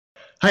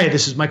Hi,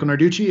 this is Michael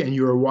Narducci, and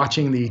you are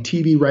watching the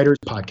TV Writers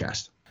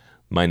Podcast.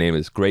 My name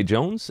is Gray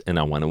Jones, and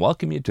I want to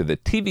welcome you to the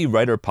TV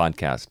Writer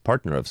Podcast,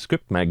 partner of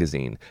Script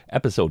Magazine,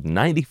 episode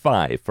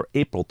 95 for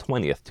April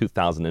 20th,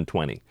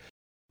 2020.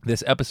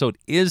 This episode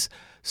is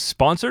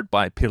sponsored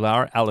by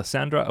Pilar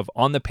Alessandra of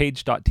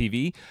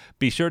OnThePage.tv.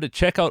 Be sure to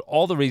check out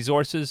all the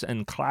resources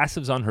and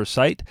classes on her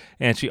site,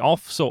 and she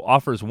also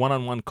offers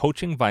one-on-one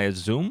coaching via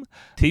Zoom.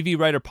 TV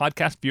Writer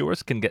Podcast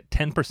viewers can get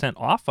 10%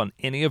 off on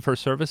any of her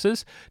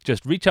services.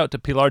 Just reach out to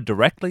Pilar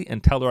directly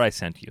and tell her I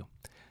sent you.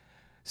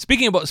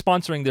 Speaking about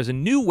sponsoring, there's a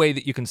new way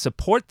that you can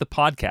support the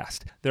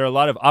podcast. There are a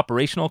lot of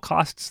operational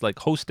costs like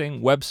hosting,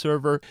 web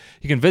server.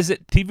 You can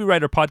visit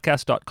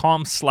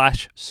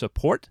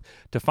tvwriterpodcast.com/support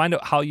to find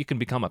out how you can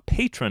become a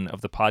patron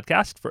of the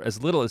podcast for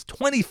as little as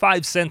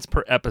 25 cents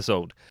per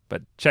episode.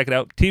 But check it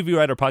out,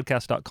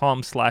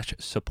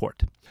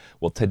 tvwriterpodcast.com/support.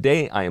 Well,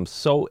 today I am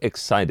so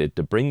excited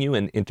to bring you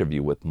an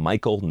interview with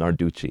Michael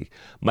Narducci.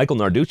 Michael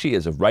Narducci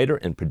is a writer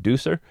and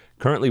producer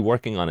currently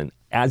working on an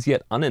as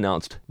yet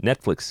unannounced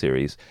Netflix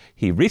series.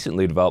 He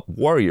recently developed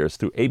Warriors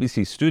through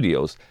ABC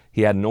Studios.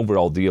 He had an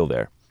overall deal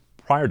there.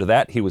 Prior to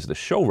that, he was the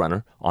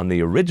showrunner on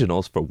the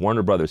originals for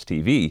Warner Brothers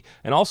TV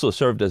and also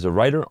served as a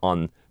writer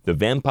on The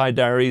Vampire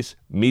Diaries,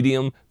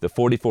 Medium, The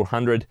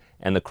 4400,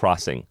 and The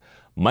Crossing.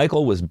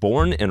 Michael was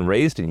born and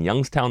raised in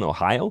Youngstown,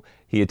 Ohio.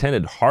 He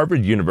attended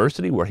Harvard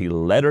University, where he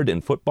lettered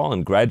in football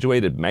and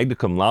graduated magna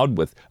cum laude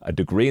with a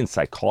degree in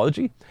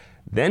psychology.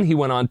 Then he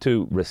went on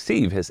to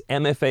receive his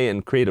MFA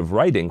in creative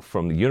writing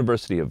from the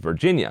University of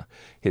Virginia.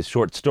 His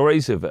short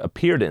stories have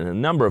appeared in a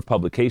number of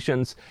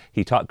publications.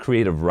 He taught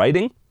creative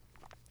writing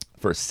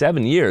for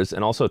 7 years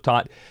and also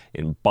taught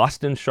in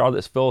Boston,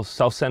 Charlottesville,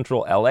 South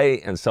Central LA,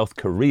 and South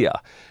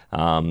Korea.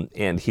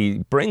 And he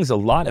brings a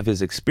lot of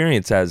his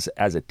experience as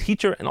a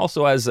teacher and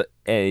also as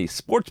a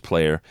sports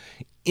player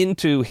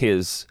into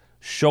his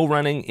show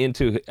running,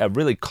 into a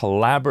really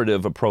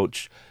collaborative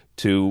approach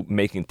to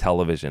making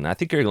television. I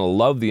think you're going to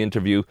love the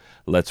interview.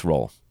 Let's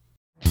roll.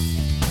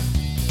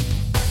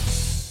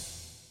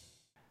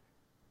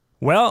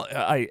 Well,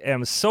 I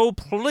am so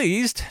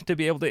pleased to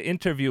be able to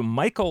interview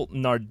Michael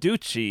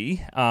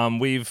Narducci.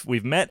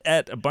 We've met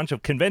at a bunch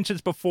of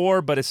conventions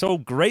before, but it's so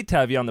great to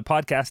have you on the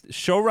podcast.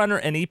 Showrunner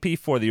and EP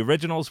for The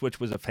Originals, which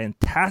was a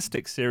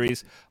fantastic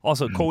series.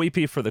 Also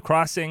co-EP for The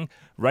Crossing,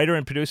 writer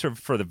and producer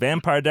for The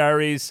Vampire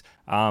Diaries.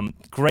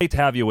 Great to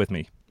have you with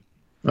me.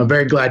 I'm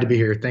very glad to be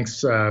here. Thanks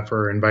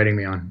for inviting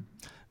me on.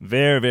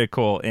 Very, very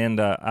cool.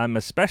 And I'm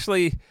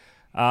especially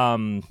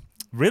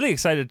really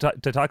excited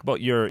to talk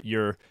about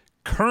your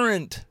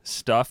current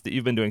stuff that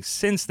you've been doing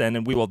since then,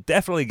 and we will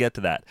definitely get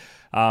to that.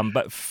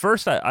 But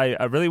first,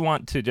 I really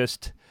want to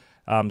just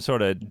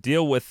sort of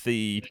deal with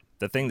the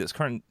thing that's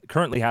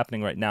currently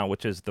happening right now,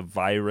 which is the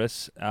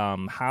virus.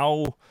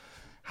 How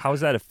is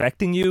that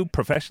affecting you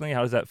professionally?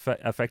 How is that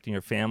affecting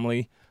your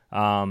family,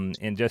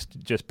 and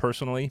just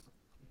personally?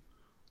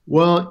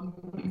 Well,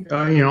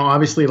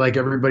 obviously, like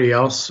everybody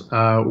else,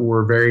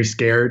 we're very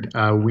scared.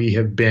 We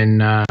have been,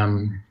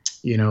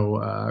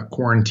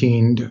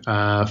 quarantined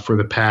for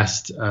the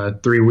past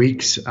 3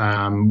 weeks.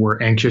 We're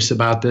anxious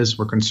about this.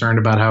 We're concerned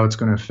about how it's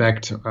going to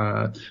affect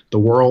the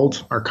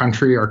world, our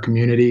country, our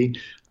community.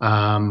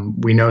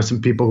 We know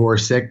some people who are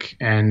sick,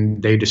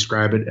 and they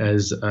describe it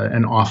as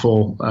an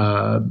awful,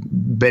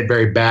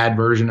 very bad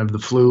version of the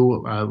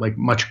flu, like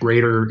much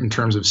greater in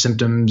terms of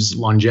symptoms,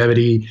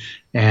 longevity,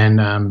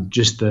 and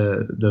just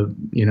the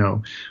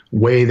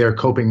way they're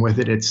coping with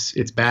it.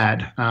 It's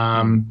bad.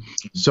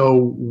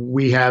 So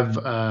we have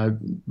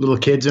little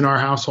kids in our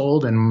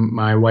household, and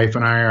my wife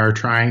and I are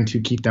trying to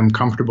keep them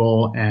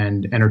comfortable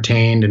and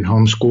entertained and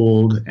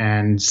homeschooled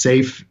and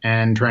safe,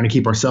 and trying to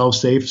keep ourselves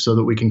safe so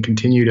that we can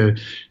continue to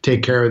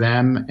take care of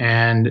them.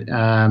 And,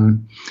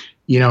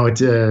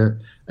 it's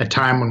a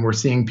time when we're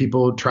seeing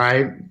people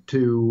try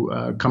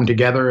to come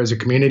together as a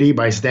community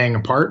by staying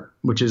apart,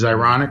 which is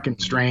ironic and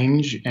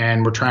strange.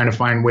 And we're trying to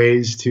find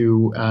ways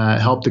to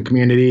help the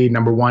community.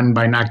 Number one,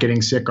 by not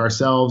getting sick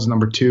ourselves.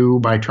 Number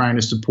two, by trying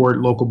to support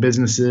local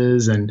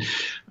businesses and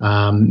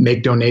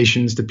make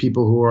donations to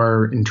people who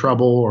are in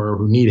trouble or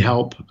who need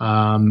help.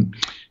 And,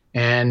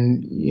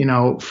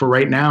 for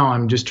right now,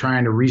 I'm just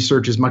trying to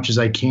research as much as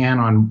I can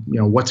on,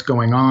 what's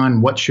going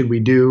on, what should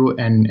we do,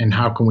 and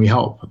how can we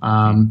help?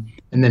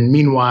 And then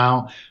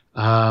meanwhile,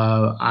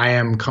 I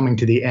am coming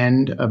to the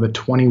end of a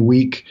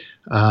 20-week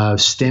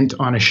stint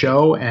on a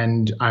show,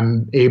 and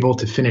I'm able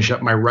to finish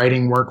up my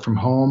writing work from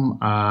home.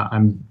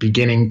 I'm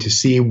beginning to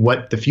see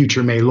what the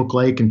future may look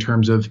like in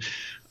terms of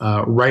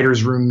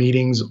writers' room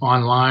meetings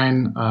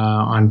online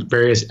on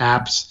various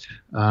apps,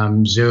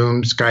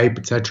 Zoom, Skype,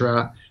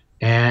 etc.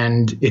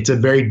 And it's a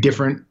very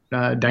different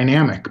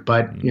dynamic,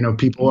 but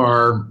people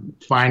are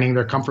finding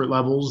their comfort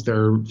levels.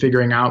 They're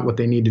figuring out what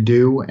they need to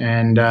do,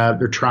 and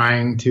they're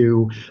trying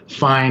to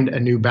find a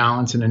new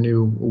balance and a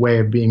new way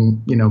of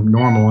being,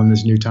 normal in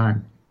this new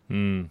time.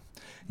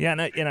 Yeah,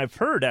 and I've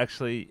heard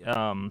actually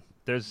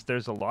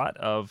there's a lot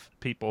of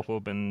people who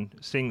have been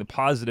seeing the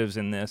positives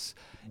in this,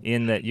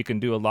 in that you can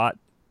do a lot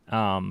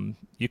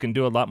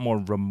more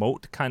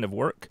remote kind of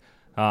work.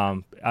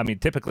 I mean,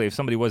 typically, if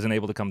somebody wasn't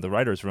able to come to the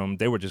writer's room,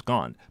 they were just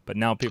gone. But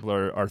now people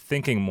are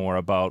thinking more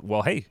about,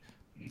 well, hey,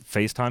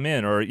 FaceTime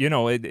in, or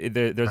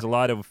there's a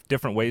lot of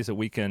different ways that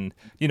we can,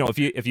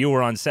 if you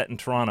were on set in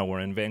Toronto or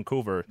in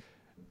Vancouver,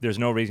 there's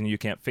no reason you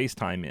can't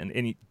FaceTime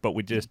in. But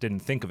we just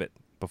didn't think of it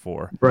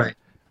before. Right.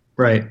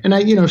 Right.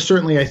 And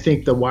certainly I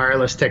think the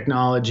wireless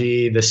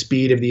technology, the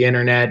speed of the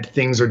internet,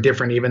 things are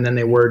different even than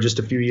they were just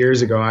a few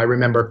years ago. I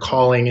remember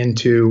calling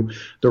into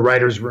the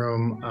writer's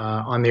room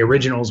on the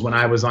originals when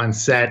I was on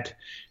set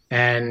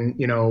and,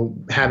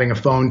 having a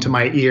phone to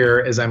my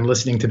ear as I'm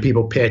listening to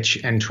people pitch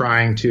and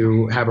trying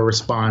to have a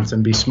response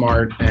and be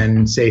smart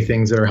and say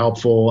things that are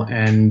helpful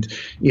and,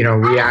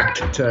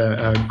 react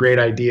to great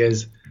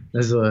ideas.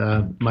 This is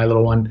my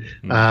little one.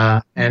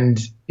 And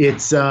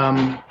it's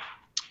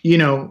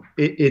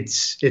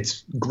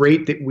it's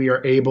great that we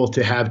are able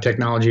to have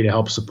technology to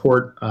help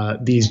support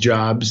these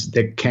jobs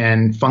that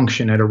can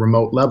function at a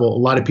remote level. A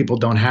lot of people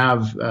don't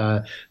have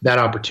that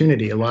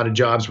opportunity. A lot of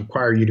jobs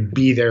require you to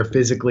be there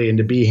physically and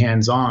to be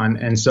hands-on.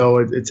 And so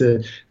it's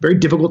a very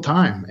difficult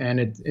time. And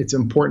it's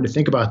important to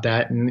think about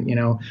that. And,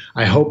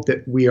 I hope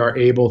that we are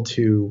able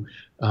to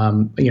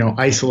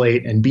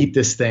isolate and beat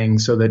this thing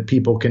so that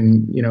people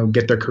can,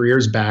 get their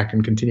careers back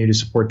and continue to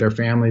support their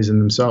families and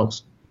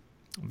themselves.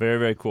 Very,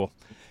 very cool.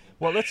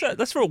 Well,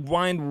 let's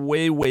rewind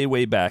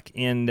way back.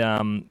 And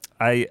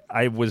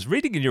I was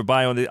reading in your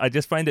bio, and I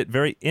just find it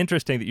very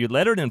interesting that you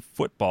lettered in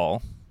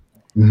football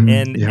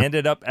and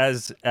ended up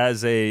as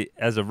a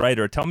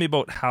writer. Tell me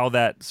about how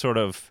that sort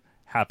of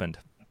happened.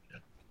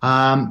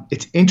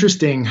 It's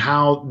interesting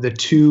how the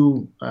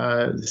two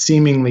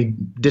seemingly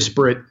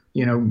disparate,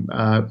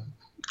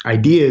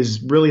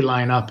 ideas really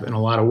line up in a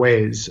lot of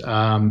ways.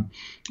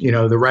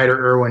 The writer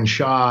Irwin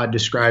Shaw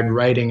described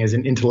writing as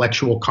an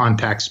intellectual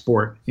contact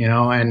sport,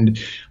 and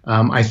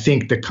I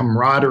think the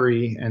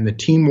camaraderie and the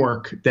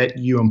teamwork that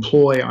you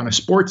employ on a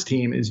sports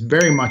team is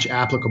very much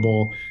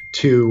applicable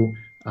to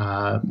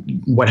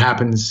what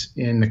happens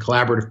in the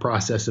collaborative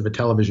process of a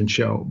television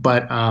show.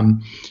 But,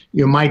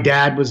 my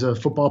dad was a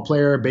football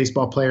player,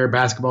 baseball player,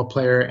 basketball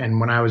player. And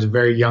when I was a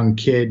very young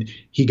kid,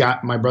 he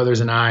got my brothers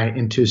and I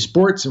into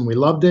sports and we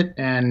loved it.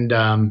 And,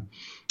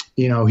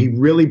 he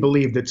really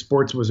believed that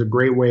sports was a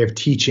great way of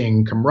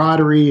teaching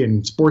camaraderie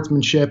and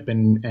sportsmanship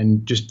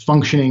and just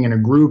functioning in a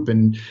group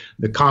and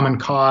the common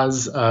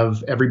cause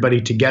of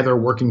everybody together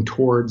working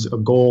towards a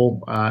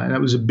goal. And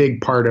that was a big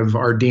part of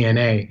our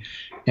DNA.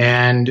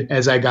 And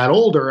as I got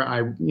older,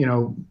 I,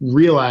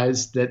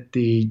 realized that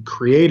the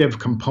creative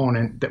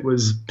component that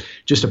was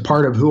just a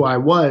part of who I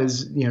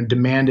was,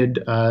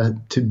 demanded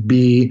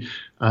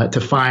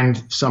to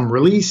find some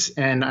release.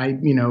 And I,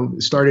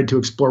 started to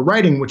explore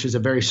writing, which is a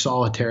very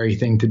solitary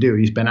thing to do.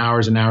 You spend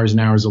hours and hours and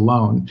hours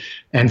alone.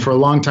 And for a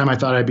long time, I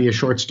thought I'd be a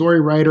short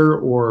story writer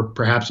or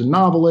perhaps a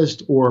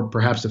novelist or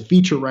perhaps a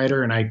feature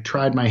writer. And I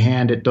tried my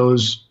hand at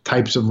those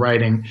types of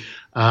writing.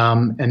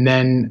 And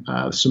then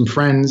some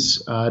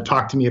friends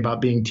talked to me about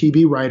being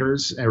TV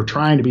writers or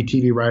trying to be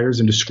TV writers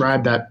and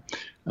described that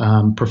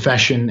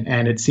profession.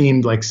 And it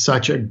seemed like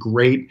such a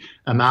great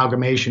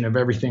amalgamation of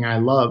everything I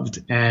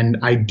loved. And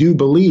I do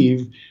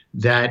believe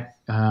that,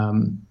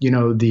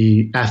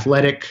 the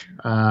athletic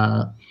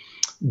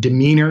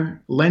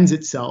demeanor lends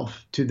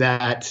itself to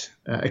that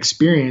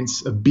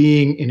experience of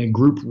being in a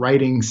group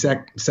writing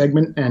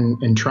segment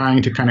and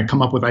trying to kind of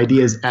come up with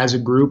ideas as a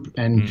group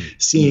and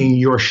seeing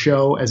your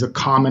show as a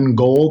common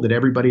goal that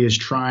everybody is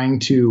trying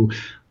to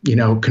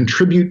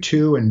contribute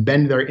to and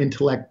bend their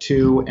intellect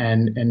to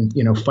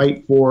and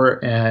fight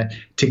for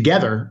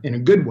together in a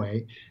good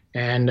way.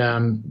 And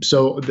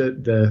so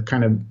the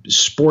kind of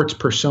sports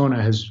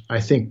persona has, I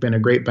think, been a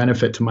great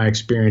benefit to my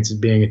experience as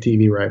being a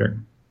TV writer.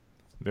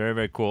 Very,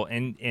 very cool.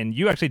 And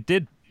you actually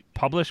did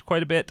publish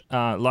quite a bit,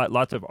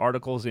 lots of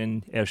articles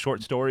in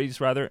short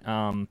stories, rather,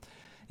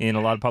 in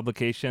a lot of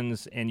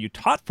publications. And you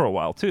taught for a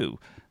while, too.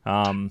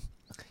 And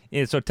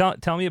so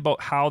tell me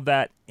about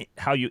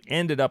how you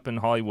ended up in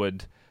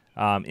Hollywood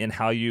and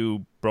how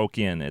you broke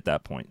in at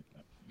that point.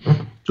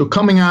 So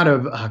coming out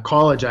of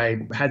college,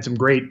 I had some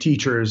great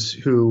teachers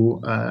who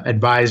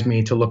advised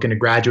me to look into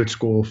graduate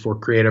school for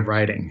creative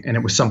writing. And it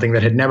was something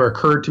that had never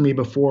occurred to me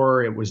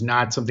before. It was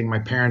not something my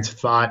parents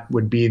thought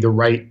would be the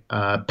right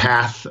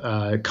path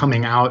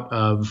coming out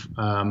of,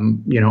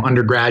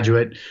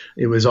 undergraduate.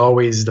 It was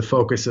always the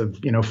focus of,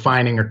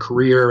 finding a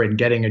career and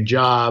getting a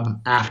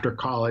job after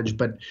college.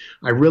 But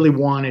I really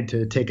wanted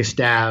to take a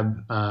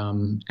stab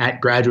at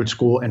graduate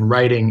school and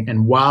writing.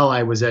 And while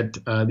I was at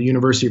the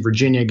University of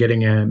Virginia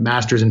getting a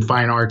master's in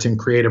fine arts and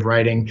creative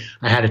writing,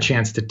 I had a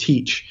chance to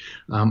teach.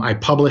 I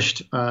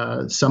published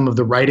some of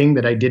the writing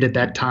that I did at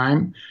that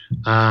time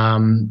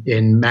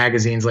in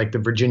magazines like the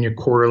Virginia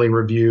Quarterly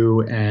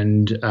Review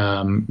and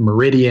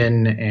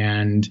Meridian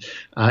and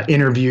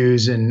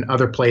interviews in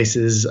other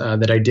places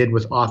that I did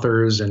with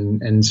authors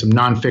and some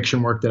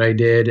nonfiction work that I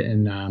did.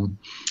 And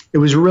it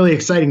was a really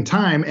exciting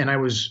time. And I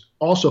was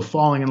also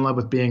falling in love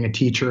with being a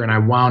teacher. And I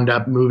wound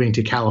up moving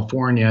to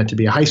California to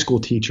be a high school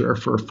teacher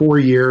for 4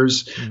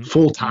 years,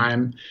 full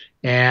time.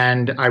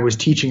 and I was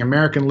teaching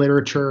American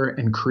literature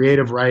and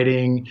creative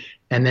writing,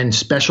 and then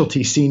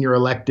specialty senior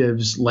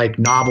electives like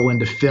novel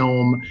into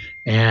film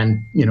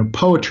and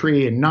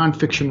poetry and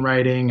nonfiction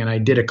writing. And I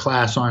did a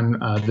class on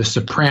The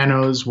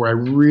Sopranos, where I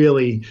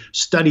really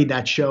studied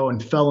that show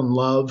and fell in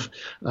love,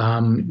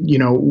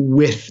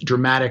 with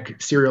dramatic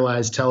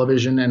serialized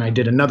television. And I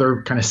did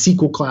another kind of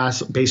sequel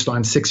class based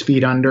on 6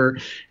 Feet Under.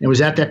 And it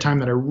was at that time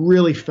that I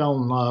really fell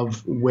in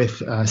love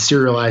with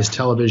serialized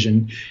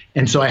television.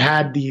 And so I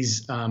had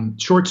these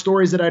short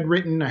stories that I'd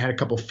written. I had a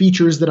couple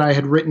features that I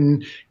had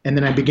written, and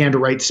then I began to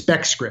write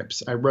spec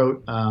scripts. I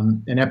wrote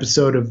an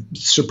episode of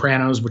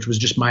Sopranos, which was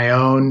just my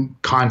own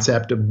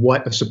concept of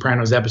what a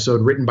Sopranos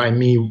episode written by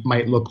me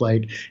might look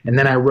like. And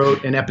then I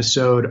wrote an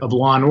episode of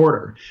Law and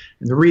Order.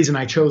 And the reason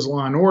I chose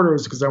Law and Order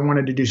was because I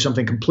wanted to do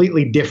something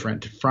completely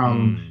different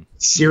from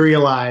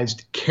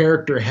serialized,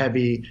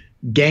 character-heavy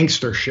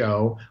gangster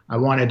show. I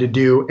wanted to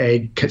do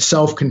a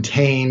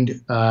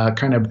self-contained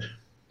kind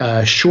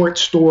of short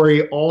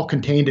story, all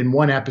contained in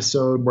one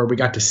episode, where we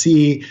got to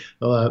see,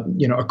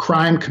 a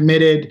crime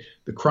committed,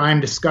 the crime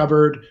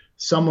discovered,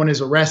 someone is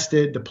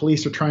arrested, the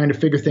police are trying to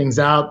figure things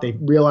out, they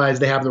realize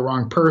they have the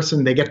wrong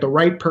person, they get the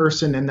right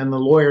person, and then the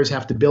lawyers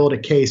have to build a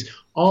case.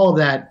 All of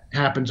that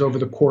happens over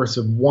the course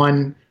of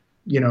one,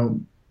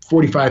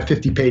 45,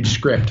 50-page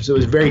script. So it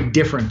was very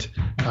different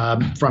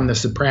from the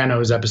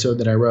Sopranos episode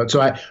that I wrote.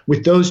 So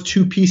with those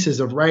two pieces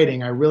of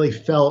writing, I really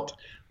felt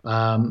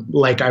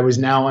like I was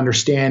now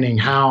understanding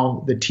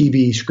how the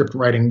TV script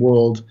writing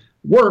world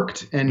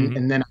worked.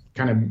 And then I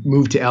kind of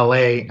moved to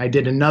LA. I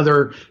did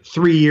another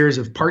 3 years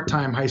of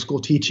part-time high school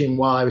teaching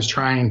while I was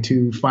trying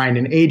to find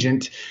an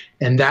agent.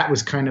 And that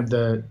was kind of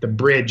the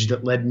bridge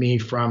that led me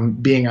from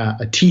being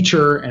a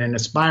teacher and an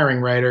aspiring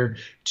writer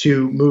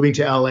to moving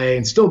to LA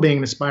and still being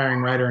an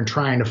aspiring writer and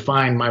trying to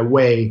find my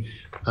way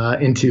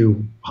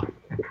into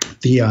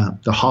the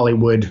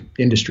Hollywood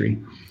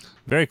industry.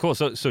 Very cool.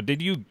 So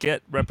did you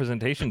get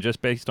representation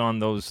just based on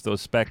those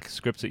spec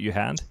scripts that you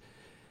had?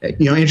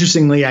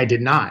 Interestingly, I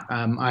did not.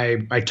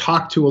 I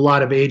talked to a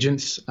lot of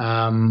agents.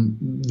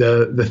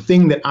 The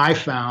thing that I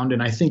found,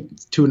 and I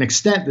think to an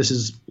extent this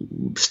is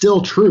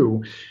still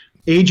true,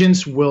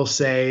 agents will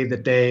say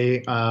that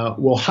they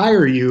will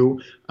hire you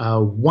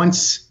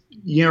once,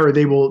 or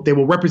they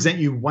will represent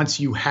you once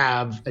you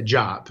have a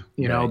job,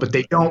 Right. but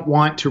they don't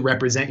want to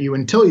represent you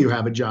until you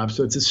have a job.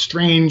 So it's a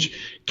strange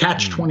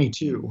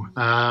catch-22.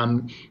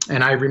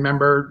 And I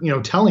remember,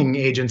 telling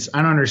agents,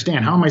 I don't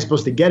understand, how am I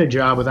supposed to get a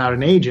job without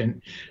an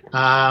agent?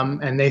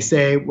 And they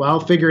say, well,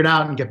 figure it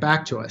out and get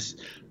back to us.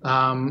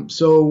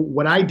 So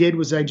what I did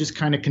was I just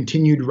kind of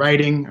continued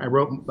writing. I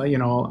wrote,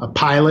 a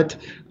pilot.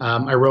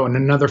 I wrote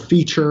another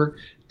feature.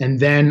 And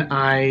then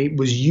I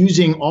was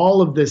using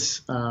all of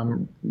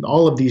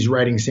these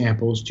writing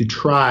samples to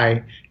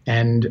try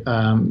and,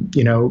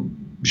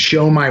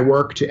 show my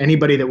work to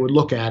anybody that would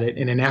look at it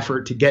in an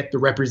effort to get the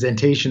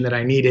representation that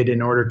I needed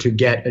in order to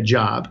get a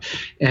job.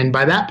 And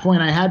by that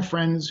point, I had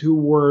friends who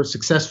were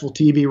successful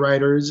TV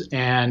writers,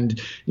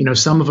 and,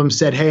 some of them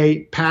said, hey,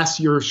 pass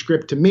your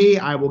script to me.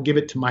 I will give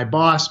it to my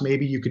boss.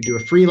 Maybe you could do a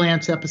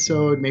freelance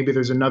episode. Maybe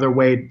there's another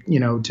way,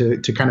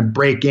 to kind of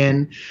break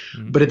in.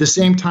 Mm-hmm. But at the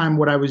same time,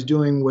 what I was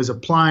doing was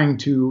applying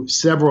to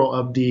several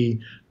of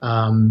the,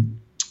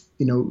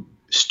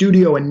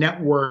 studio and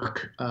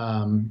network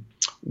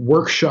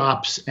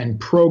workshops and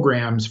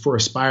programs for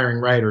aspiring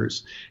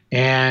writers.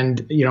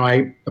 And,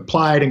 I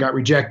applied and got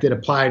rejected,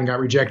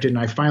 and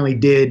I finally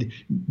did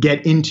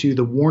get into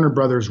the Warner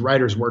Brothers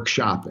Writers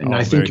Workshop. And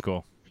I think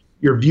cool.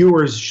 Your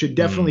viewers should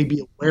definitely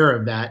be aware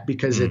of that,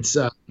 because it's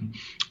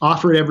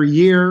offered every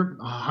year.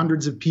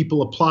 Hundreds of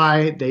people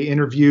apply. They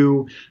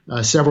interview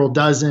several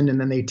dozen, and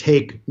then they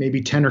take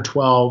maybe 10 or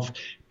 12.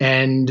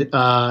 And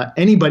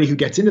anybody who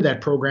gets into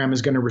that program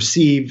is going to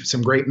receive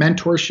some great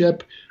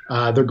mentorship.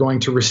 They're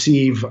going to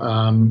receive,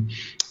 some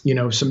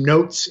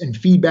notes and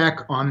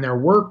feedback on their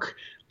work.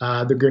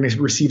 They're going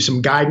to receive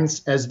some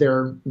guidance as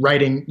they're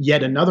writing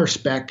yet another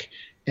spec.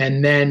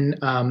 And then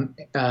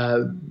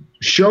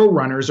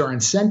showrunners are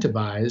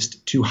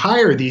incentivized to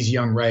hire these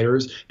young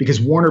writers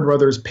because Warner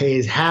Brothers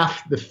pays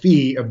half the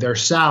fee of their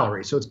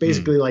salary. So it's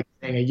basically like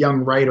paying a young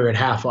writer at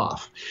half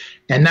off.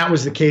 And that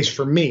was the case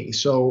for me.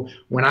 So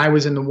when I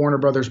was in the Warner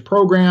Brothers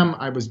program,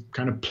 I was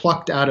kind of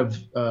plucked out of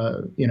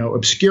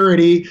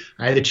obscurity.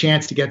 I had a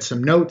chance to get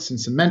some notes and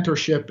some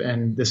mentorship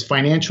and this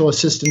financial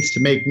assistance to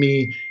make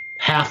me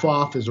half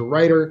off as a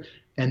writer.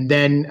 And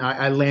then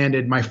I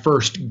landed my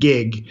first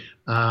gig.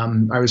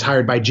 I was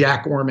hired by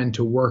Jack Orman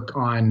to work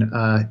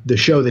on the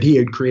show that he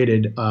had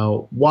created,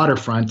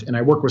 Waterfront. And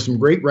I worked with some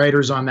great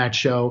writers on that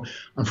show.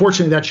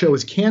 Unfortunately, that show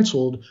was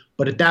canceled.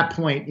 But at that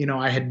point,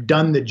 I had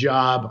done the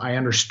job. I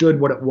understood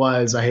what it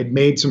was. I had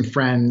made some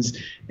friends.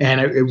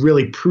 And it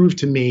really proved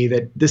to me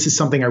that this is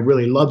something I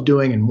really love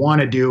doing and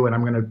want to do. And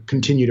I'm going to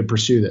continue to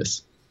pursue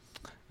this.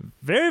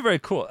 Very, very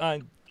cool.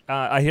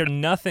 I hear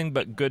nothing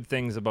but good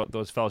things about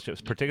those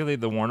fellowships, particularly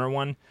the Warner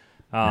one.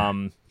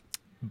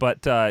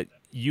 But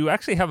you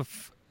actually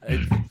have,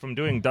 from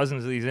doing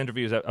dozens of these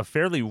interviews, a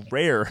fairly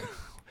rare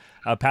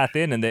a path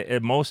in,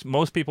 and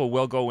most people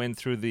will go in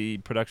through the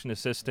production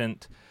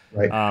assistant,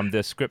 Right.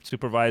 the script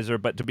supervisor,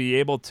 but to be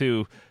able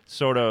to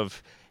sort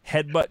of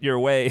headbutt your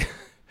way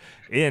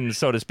in,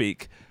 so to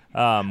speak,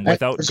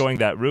 without going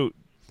that route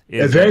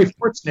is very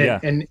fortunate. yeah.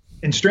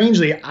 And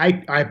strangely,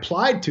 I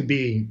applied to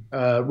be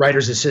a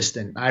writer's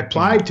assistant. I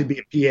applied to be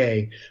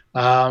a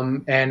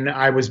PA, and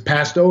I was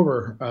passed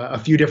over a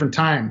few different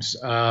times.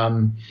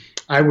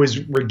 I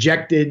was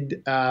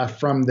rejected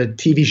from the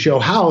TV show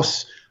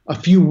House a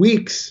few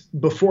weeks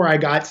before I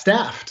got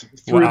staffed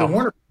through the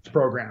Warner Bros.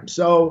 Program.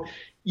 So,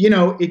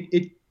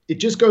 it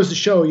just goes to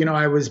show,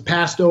 I was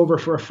passed over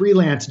for a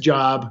freelance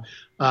job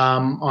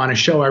on a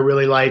show I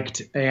really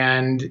liked,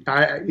 and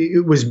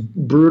it was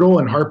brutal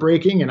and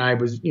heartbreaking, and I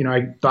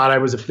thought I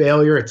was a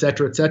failure, et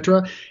cetera, et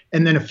cetera.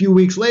 And then a few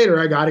weeks later,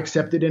 I got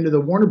accepted into the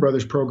Warner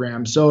Brothers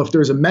program. So if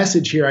there's a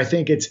message here, I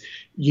think it's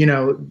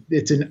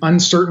an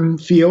uncertain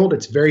field.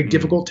 It's very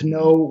difficult to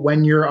know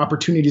when your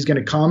opportunity is going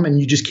to come, and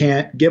you just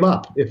can't give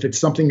up. If it's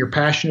something you're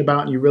passionate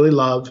about and you really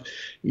love,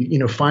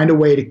 find a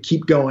way to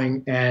keep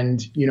going.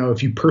 And,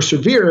 if you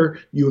persevere,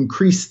 you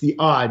increase the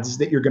odds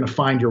that you're going to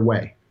find your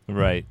way.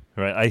 Right.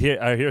 I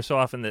hear so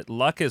often that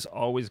luck is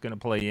always going to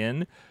play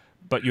in,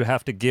 but you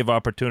have to give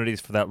opportunities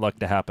for that luck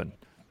to happen.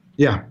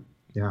 Yeah,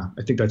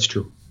 I think that's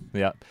true.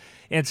 Yeah,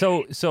 and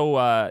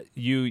so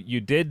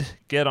you did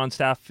get on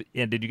staff,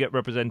 and did you get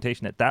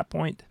representation at that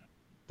point?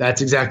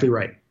 That's exactly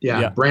right.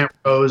 Yeah. Brant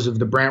Rose of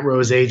the Brant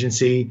Rose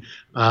Agency.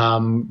 I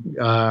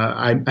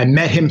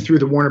met him through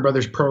the Warner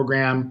Brothers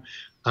program.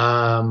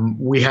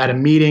 We had a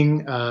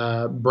meeting.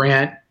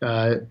 Brant,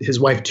 his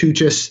wife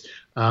Tuchis,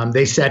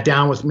 they sat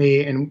down with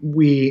me, and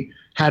we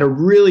had a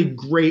really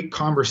great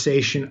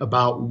conversation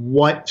about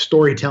what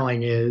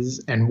storytelling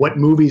is and what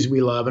movies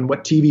we love and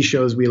what TV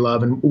shows we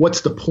love and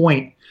what's the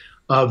point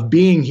of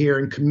being here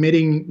and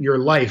committing your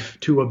life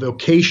to a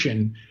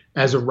vocation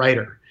as a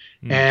writer.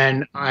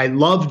 And I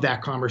loved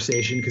that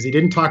conversation because he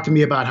didn't talk to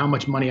me about how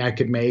much money I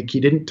could make. He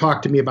didn't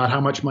talk to me about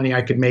how much money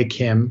I could make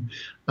him.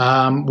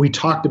 We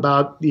talked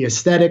about the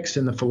aesthetics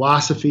and the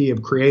philosophy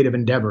of creative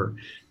endeavor.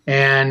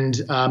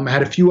 And I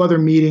had a few other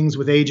meetings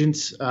with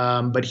agents,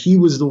 but he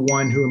was the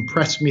one who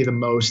impressed me the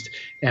most.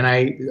 And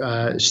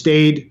I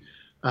stayed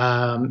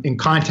in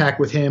contact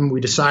with him.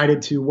 We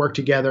decided to work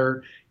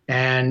together.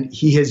 And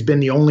he has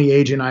been the only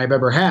agent I've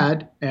ever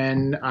had.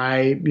 And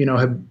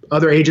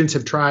other agents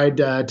have tried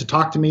to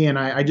talk to me, and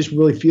I just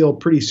really feel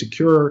pretty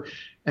secure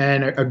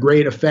and a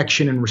great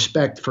affection and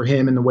respect for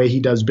him and the way he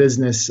does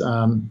business,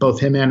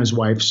 both him and his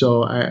wife.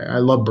 So I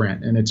love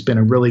Brant, and it's been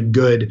a really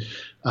good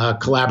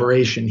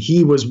collaboration.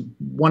 He was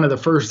one of the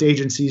first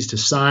agencies to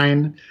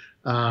sign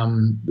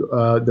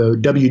the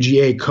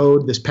WGA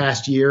code this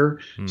past year.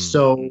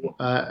 So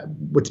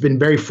what's been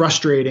very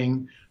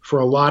frustrating for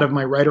a lot of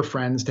my writer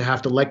friends to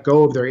have to let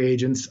go of their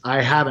agents,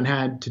 I haven't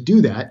had to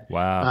do that.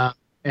 Wow.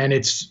 And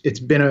it's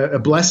been a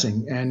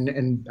blessing.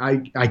 And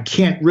I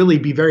can't really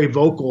be very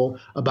vocal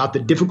about the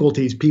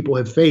difficulties people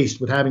have faced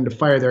with having to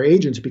fire their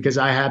agents because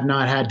I have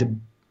not had to,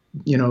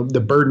 the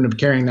burden of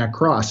carrying that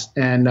cross.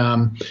 And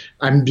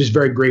I'm just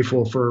very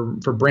grateful for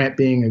Brant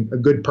being a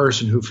good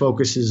person who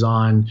focuses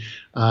on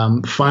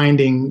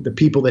finding the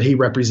people that he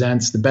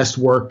represents, the best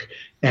work,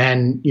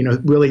 and,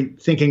 really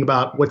thinking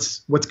about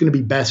what's going to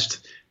be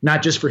best,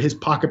 not just for his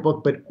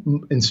pocketbook, but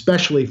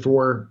especially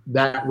for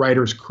that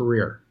writer's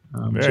career.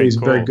 So he's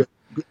cool.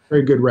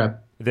 Very good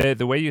rep.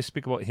 The way you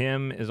speak about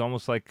him is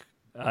almost like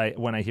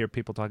when I hear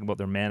people talking about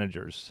their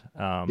managers.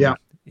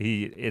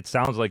 It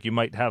sounds like you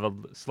might have a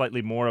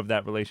slightly more of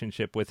that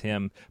relationship with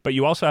him, but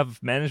you also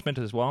have management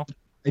as well.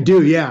 I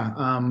do,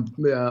 yeah.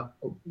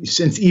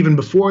 Since even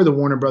before the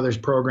Warner Brothers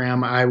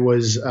program, I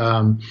was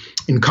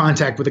in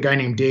contact with a guy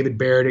named David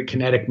Baird at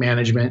Kinetic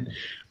Management.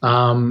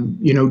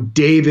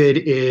 David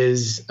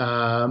is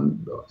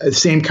the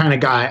same kind of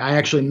guy. I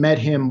actually met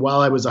him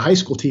while I was a high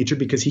school teacher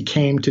because he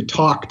came to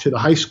talk to the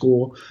high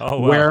school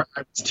where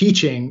I was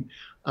teaching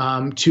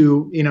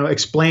to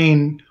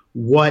explain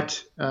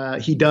what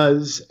he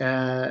does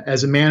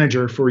as a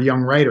manager for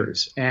young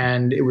writers.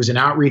 And it was an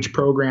outreach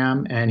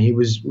program, and he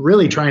was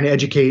really trying to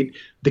educate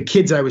the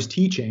kids I was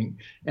teaching.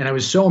 And I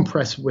was so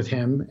impressed with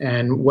him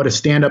and what a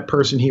stand-up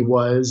person he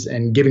was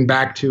and giving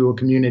back to a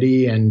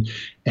community and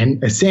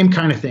the same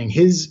kind of thing.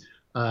 His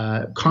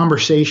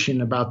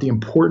conversation about the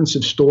importance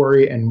of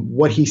story and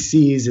what he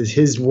sees as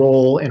his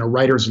role in a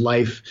writer's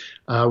life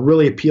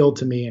really appealed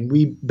to me. And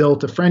we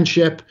built a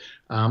friendship.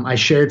 I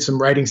shared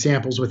some writing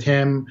samples with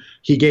him.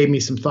 He gave me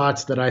some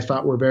thoughts that I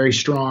thought were very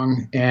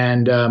strong,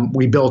 and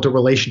we built a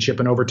relationship.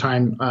 And over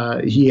time,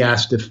 he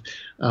asked if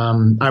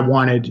I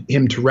wanted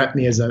him to rep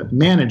me as a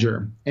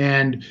manager.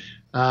 And,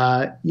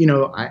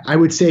 I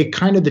would say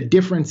kind of the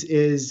difference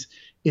is,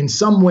 in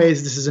some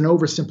ways, this is an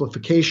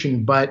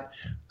oversimplification, but,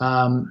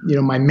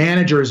 my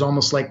manager is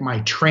almost like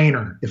my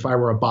trainer if I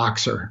were a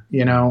boxer.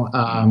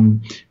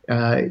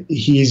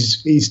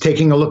 He's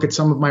taking a look at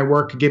some of my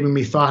work, giving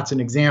me thoughts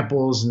and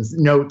examples and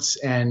notes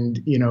and,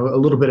 a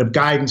little bit of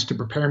guidance to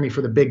prepare me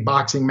for the big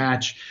boxing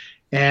match.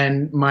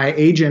 And my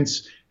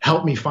agents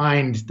help me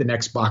find the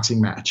next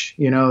boxing match.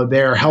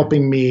 They're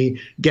helping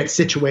me get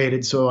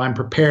situated so I'm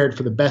prepared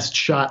for the best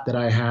shot that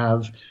I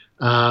have.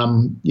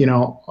 Almost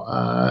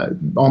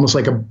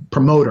like a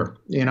promoter,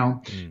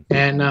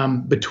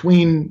 and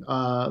between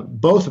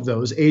both of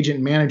those, agent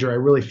and manager, I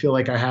really feel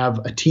like I have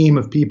a team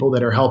of people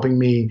that are helping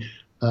me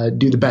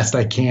do the best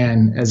I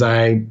can as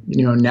I,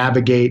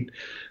 navigate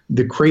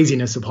the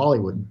craziness of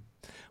Hollywood.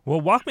 Well,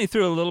 walk me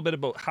through a little bit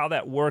about how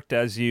that worked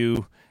as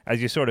you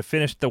sort of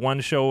finished the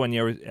one show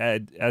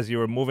and as you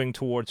were moving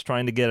towards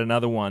trying to get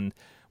another one.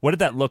 What did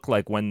that look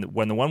like when the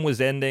one was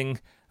ending?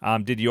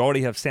 Did you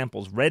already have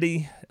samples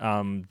ready?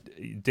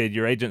 Did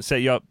your agent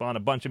set you up on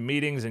a bunch of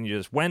meetings and you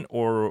just went,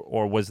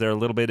 or was there a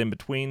little bit in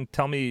between?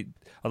 Tell me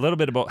a little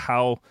bit about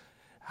how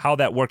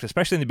that worked,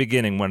 especially in the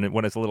beginning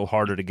when it's a little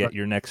harder to get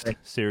your next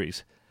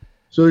series.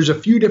 So there's a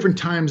few different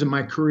times in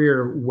my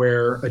career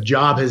where a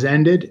job has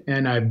ended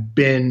and I've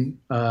been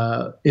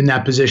in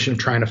that position of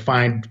trying to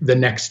find the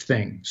next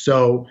thing.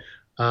 So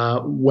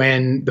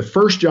when the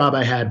first job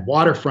I had,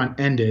 Waterfront,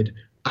 ended,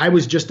 I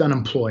was just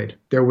unemployed.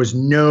 There was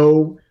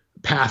no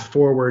path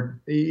forward.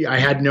 I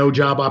had no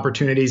job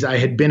opportunities. I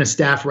had been a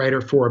staff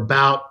writer for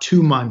about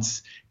 2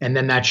 months, and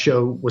then that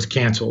show was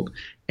canceled.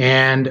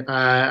 And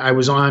I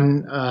was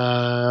on,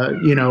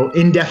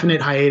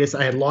 indefinite hiatus.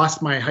 I had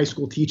lost my high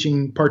school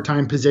teaching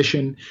part-time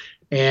position,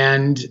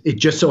 and it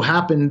just so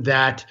happened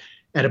that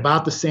at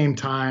about the same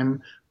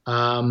time,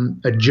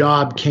 a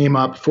job came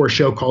up for a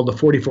show called The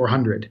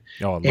 4400.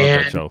 Oh, I love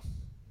that show.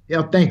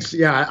 Yeah, thanks.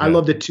 Yeah, I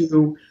loved it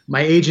too. My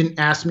agent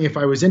asked me if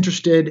I was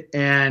interested,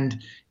 and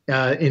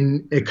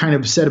in a kind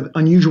of set of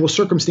unusual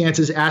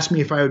circumstances, asked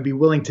me if I would be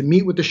willing to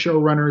meet with the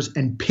showrunners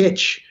and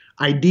pitch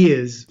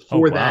ideas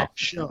for that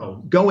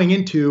show going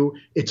into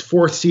its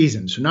 4th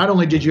season. So not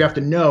only did you have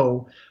to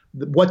know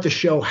what the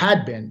show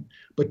had been,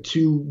 but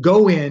to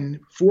go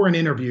in for an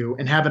interview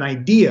and have an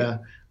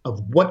idea of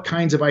what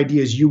kinds of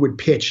ideas you would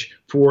pitch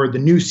for the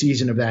new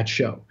season of that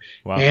show.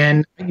 Wow.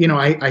 And,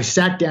 I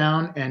sat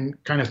down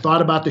and kind of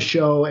thought about the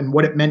show and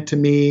what it meant to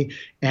me.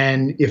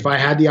 And if I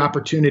had the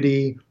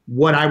opportunity,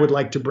 what I would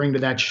like to bring to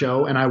that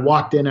show. And I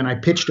walked in and I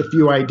pitched a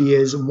few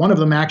ideas. And one of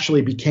them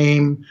actually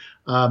became,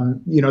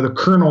 the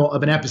kernel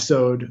of an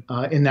episode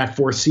in that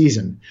 4th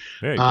season.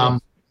 Very cool.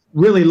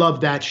 Really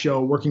loved that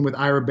show, working with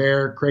Ira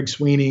Bear, Craig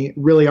Sweeney,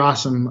 really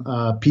awesome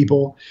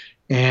people.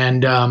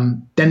 And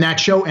then that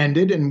show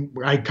ended, and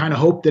I kind of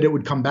hoped that it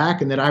would come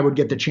back and that I would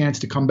get the chance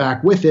to come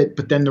back with it.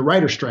 But then the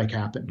writer's strike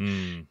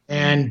happened.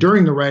 And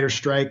during the writer's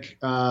strike,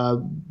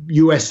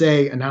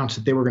 USA announced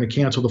that they were going to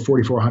cancel the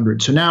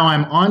 4400. So now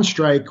I'm on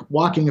strike,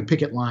 walking a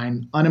picket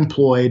line,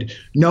 unemployed,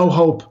 no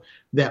hope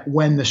that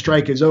when the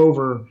strike is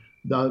over,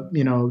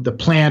 the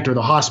plant or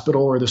the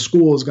hospital or the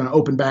school is going to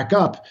open back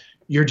up.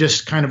 You're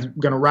just kind of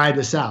going to ride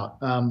this out.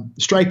 The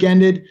strike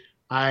ended.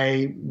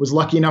 I was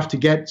lucky enough to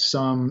get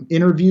some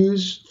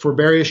interviews for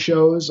various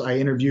shows. I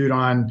interviewed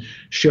on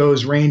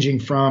shows ranging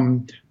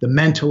from The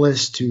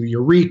Mentalist to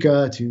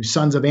Eureka to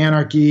Sons of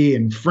Anarchy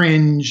and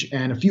Fringe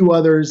and a few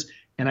others,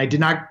 and I did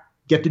not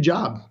get the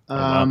job.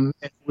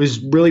 It was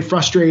really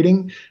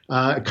frustrating,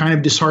 kind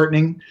of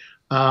disheartening.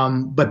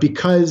 But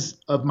because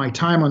of my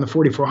time on the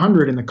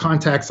 4400 and the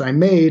contacts I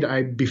made,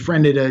 I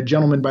befriended a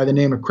gentleman by the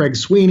name of Craig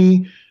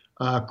Sweeney.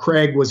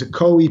 Craig was a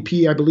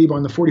co-EP, I believe,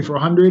 on the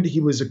 4400. He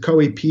was a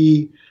co-EP,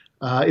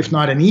 if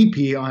not an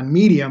EP, on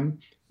Medium.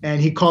 And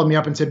he called me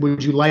up and said,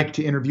 would you like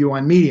to interview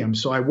on Medium?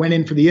 So I went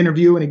in for the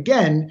interview. And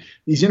again,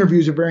 these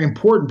interviews are very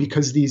important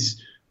because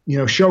these,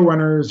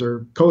 showrunners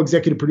or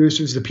co-executive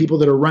producers, the people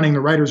that are running the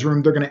writer's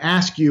room, they're going to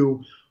ask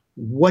you,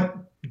 what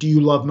do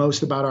you love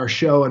most about our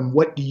show? And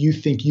what do you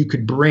think you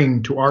could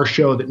bring to our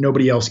show that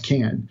nobody else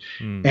can?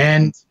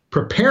 And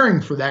preparing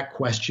for that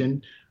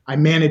question, I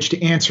managed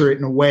to answer it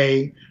in a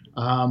way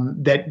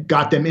that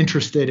got them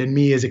interested in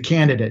me as a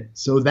candidate.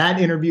 So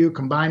that interview,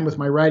 combined with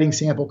my writing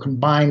sample,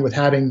 combined with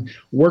having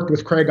worked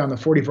with Craig on the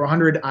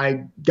 4400,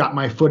 I got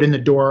my foot in the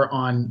door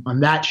on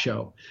that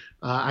show.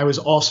 I was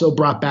also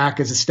brought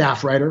back as a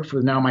staff writer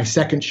for now my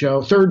third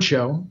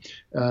show,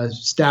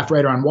 staff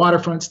writer on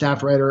Waterfront,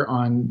 staff writer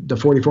on the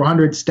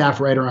 4400, staff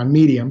writer on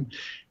Medium.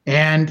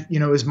 And, it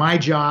was my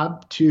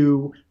job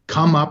to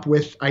come up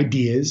with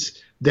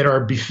ideas that are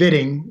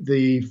befitting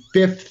the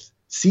 5th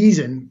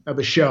season of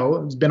a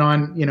show. It's been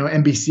on,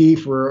 NBC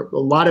for a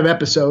lot of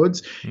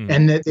episodes,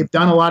 and they've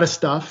done a lot of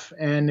stuff.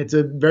 And it's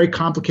a very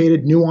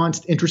complicated,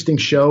 nuanced, interesting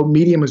show.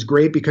 Medium is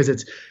great because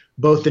it's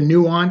both the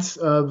nuance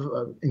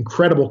of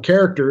incredible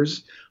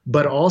characters,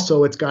 but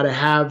also it's got to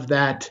have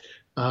that,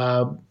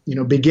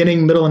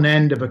 beginning, middle, and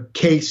end of a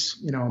case,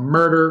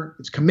 murder.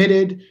 It's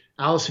committed.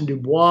 Alison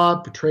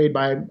Dubois, portrayed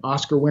by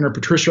Oscar winner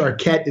Patricia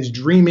Arquette, is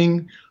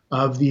dreaming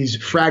of these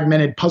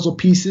fragmented puzzle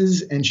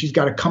pieces, and she's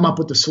got to come up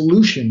with a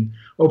solution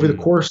over the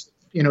course,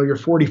 your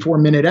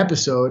 44-minute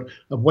episode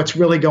of what's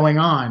really going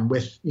on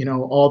with,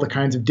 all the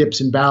kinds of dips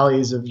and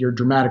valleys of your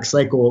dramatic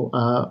cycle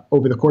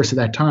over the course of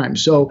that time.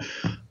 So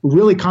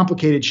really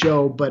complicated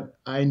show, but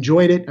I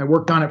enjoyed it. I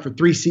worked on it for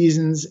 3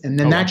 seasons, and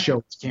then that show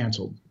was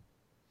canceled.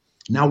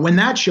 Now, when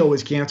that show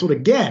was canceled,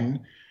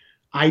 again,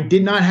 I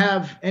did not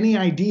have any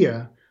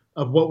idea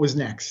of what was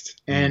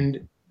next.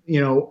 And,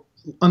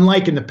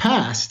 unlike in the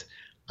past,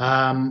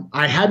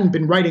 I hadn't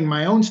been writing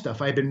my own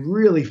stuff. I had been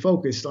really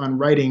focused on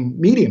writing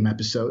Medium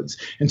episodes.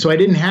 And so I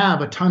didn't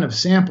have a ton of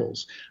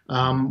samples.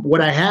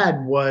 What I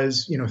had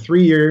was,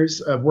 3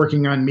 years of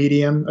working on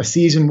Medium, a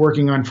season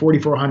working on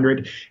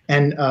 4400,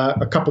 and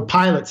a couple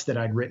pilots that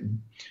I'd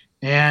written.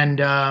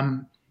 And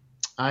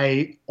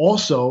I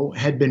also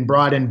had been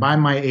brought in by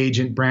my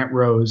agent, Brant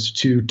Rose,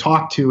 to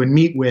talk to and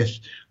meet with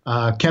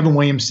Kevin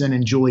Williamson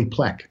and Julie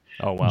Plec.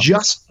 Oh, wow.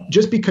 Just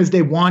because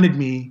they wanted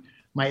me.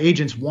 My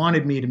agents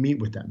wanted me to meet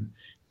with them.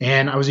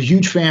 And I was a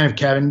huge fan of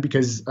Kevin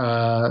because,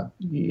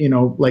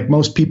 like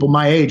most people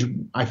my age,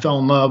 I fell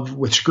in love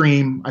with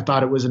Scream. I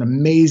thought it was an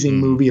amazing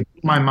movie. It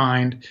blew my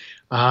mind,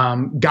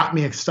 got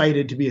me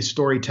excited to be a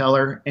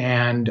storyteller.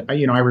 And,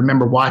 I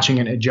remember watching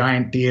it at a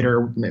giant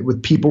theater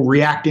with people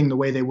reacting the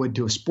way they would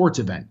to a sports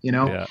event,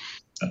 Yeah.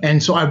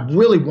 And so I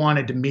really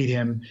wanted to meet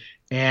him.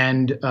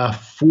 And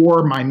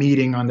for my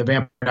meeting on the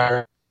Vampire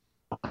Diaries,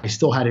 I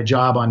still had a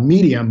job on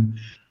Medium.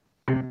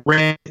 I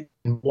read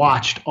and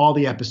watched all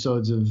the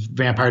episodes of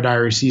Vampire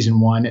Diaries season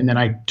 1. And then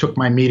I took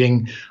my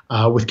meeting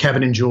with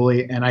Kevin and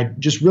Julie, and I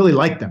just really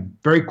liked them.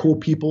 Very cool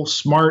people,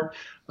 smart,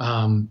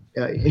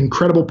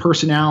 incredible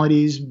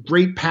personalities,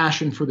 great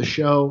passion for the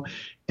show.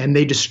 And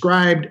they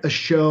described a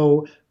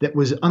show that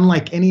was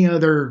unlike any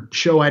other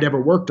show I'd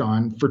ever worked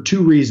on for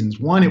 2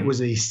 reasons. One, it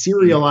was a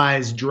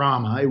serialized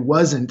drama. It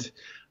wasn't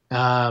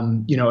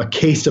a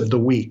case of the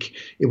week.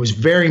 It was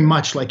very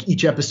much like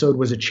each episode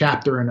was a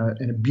chapter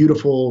in a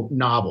beautiful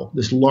novel,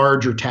 this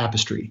larger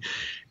tapestry.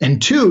 And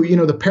 2,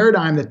 the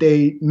paradigm that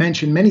they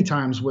mentioned many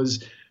times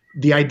was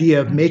the idea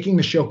of making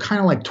the show kind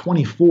of like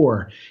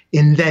 24,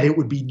 in that it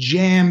would be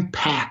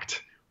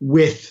jam-packed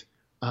with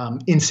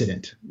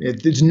incident.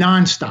 It's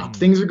nonstop.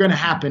 Things are going to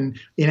happen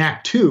in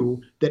Act 2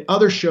 that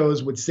other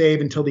shows would save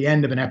until the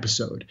end of an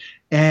episode.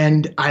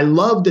 And I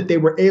love that they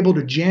were able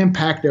to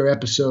jam-pack their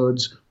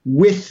episodes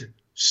with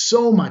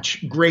so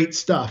much great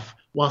stuff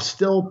while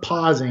still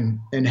pausing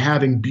and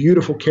having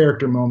beautiful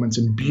character moments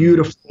and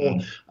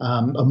beautiful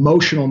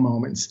emotional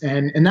moments.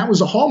 And that was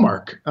a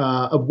hallmark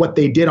of what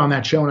they did on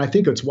that show. And I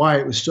think it's why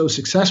it was so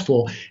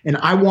successful. And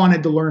I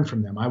wanted to learn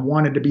from them. I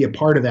wanted to be a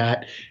part of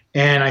that.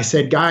 And I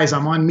said, guys,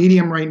 I'm on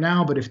Medium right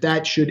now, but if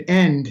that should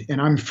end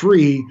and I'm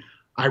free,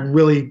 I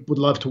really would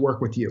love to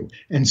work with you.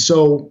 And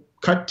so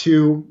cut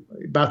to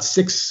about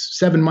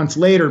 6-7 months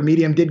later,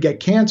 Medium did get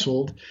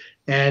canceled.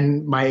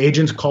 And my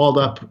agents called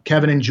up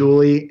Kevin and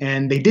Julie,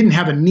 and they didn't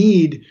have a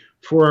need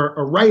for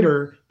a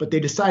writer, but they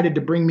decided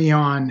to bring me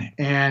on.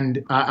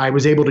 And I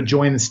was able to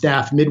join the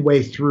staff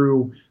midway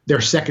through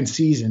their second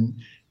season.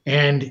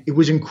 And it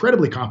was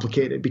incredibly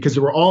complicated because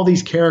there were all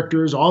these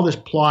characters, all this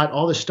plot,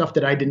 all this stuff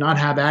that I did not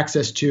have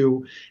access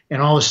to.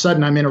 And all of a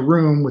sudden I'm in a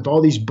room with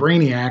all these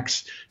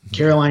brainiacs,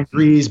 Caroline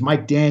Grease,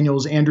 Mike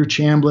Daniels, Andrew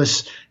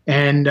Chambliss.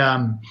 And,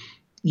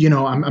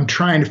 I'm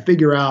trying to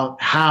figure out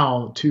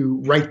how to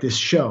write this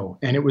show.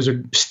 And it was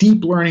a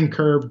steep learning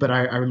curve, but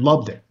I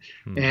loved it.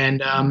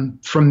 And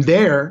from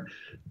there,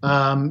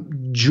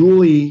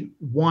 Julie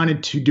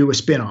wanted to do a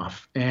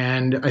spinoff.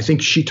 And I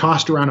think she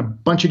tossed around a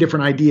bunch of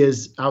different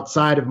ideas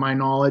outside of my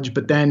knowledge.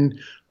 But then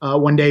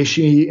one day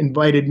she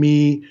invited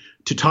me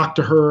to talk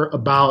to her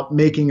about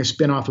making a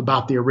spinoff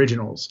about the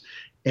originals.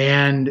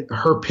 And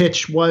her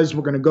pitch was,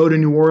 we're going to go to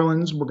New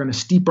Orleans. We're going to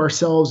steep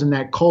ourselves in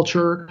that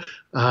culture.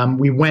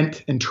 We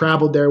went and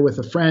traveled there with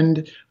a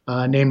friend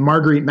named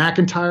Marguerite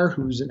McIntyre,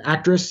 who's an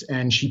actress,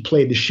 and she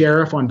played the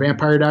sheriff on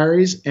Vampire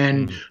Diaries.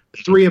 And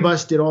the 3 of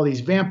us did all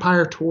these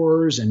vampire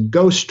tours and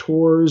ghost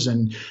tours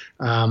and,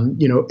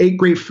 ate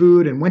great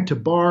food and went to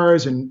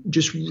bars and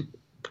just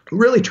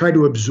really tried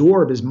to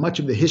absorb as much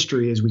of the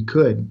history as we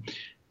could.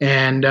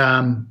 And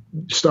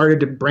started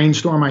to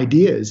brainstorm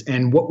ideas.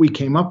 And what we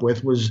came up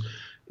with was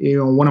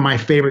one of my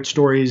favorite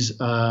stories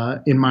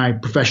in my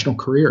professional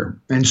career.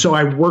 And so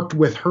I worked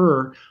with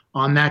her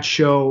on that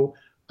show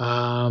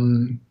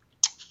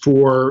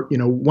for,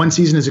 one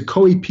season as a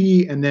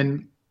co-EP and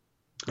then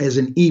as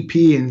an EP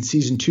in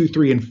season 2,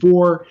 3, and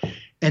 4.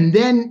 And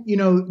then,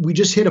 we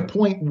just hit a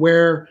point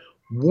where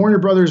Warner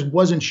Brothers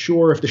wasn't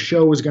sure if the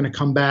show was going to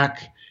come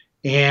back.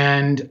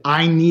 And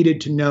I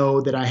needed to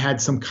know that I had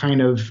some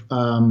kind of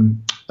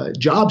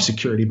job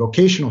security,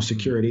 vocational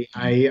security.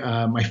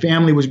 My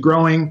family was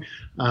growing.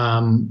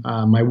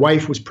 My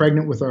wife was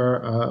pregnant with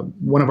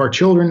one of our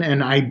children,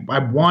 and I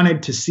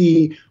wanted to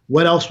see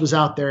what else was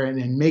out there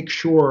and make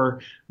sure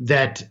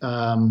that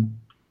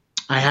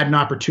I had an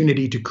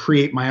opportunity to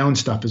create my own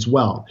stuff as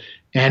well.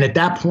 And at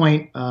that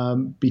point,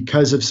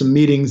 because of some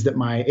meetings that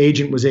my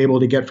agent was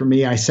able to get for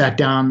me, I sat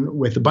down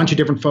with a bunch of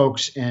different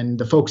folks, and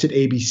the folks at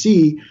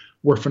ABC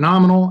were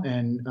phenomenal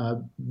and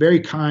very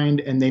kind,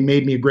 and they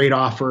made me a great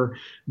offer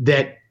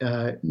that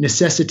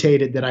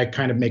necessitated that I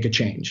kind of make a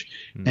change.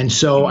 And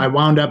so I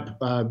wound up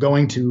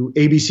going to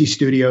ABC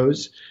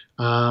Studios,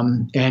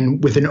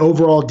 and with an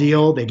overall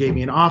deal, they gave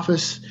me an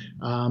office.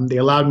 They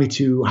allowed me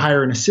to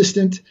hire an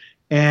assistant,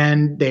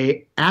 and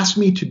they asked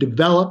me to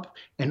develop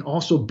and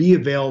also be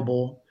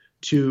available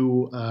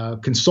to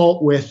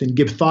consult with and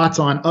give thoughts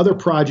on other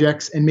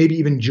projects and maybe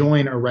even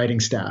join a writing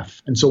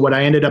staff. And so what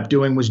I ended up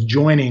doing was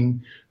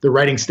joining the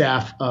writing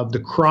staff of The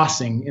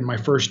Crossing in my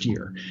first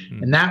year.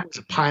 And that was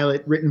a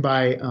pilot written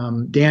by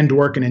Dan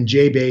Dworkin and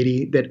Jay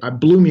Beatty that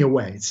blew me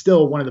away. It's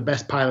still one of the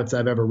best pilots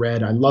I've ever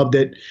read. I loved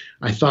it.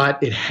 I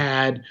thought it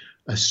had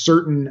a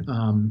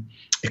certain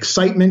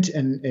excitement,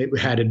 and it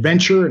had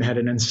adventure, and had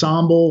an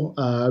ensemble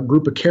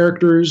group of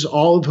characters,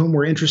 all of whom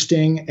were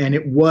interesting. And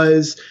it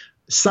was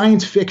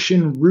science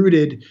fiction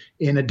rooted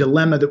in a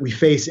dilemma that we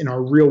face in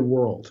our real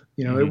world.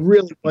 It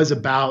really was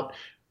about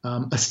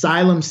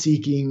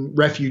asylum-seeking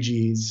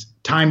refugees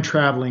time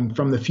traveling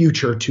from the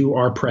future to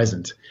our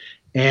present.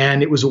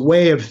 And it was a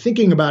way of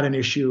thinking about an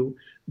issue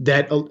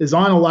that is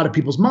on a lot of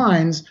people's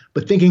minds,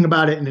 but thinking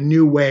about it in a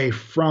new way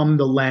from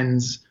the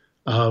lens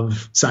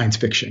of science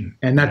fiction.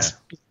 And that's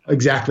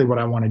exactly what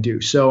I want to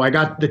do. So I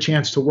got the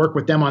chance to work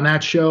with them on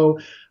that show.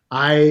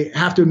 I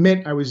have to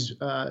admit, I was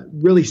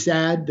really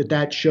sad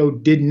that show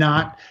did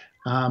not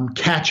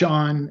catch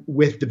on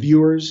with the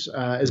viewers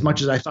as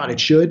much as I thought it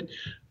should.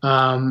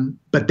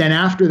 But then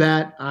after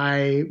that,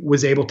 I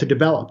was able to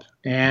develop.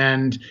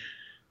 And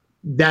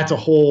that's a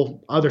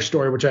whole other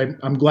story, which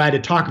I'm glad to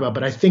talk about.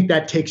 But I think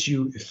that takes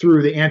you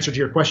through the answer to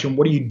your question.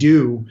 What do you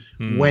do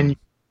when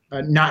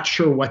you're not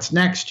sure what's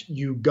next?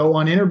 You go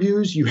on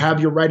interviews, you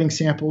have your writing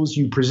samples,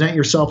 you present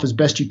yourself as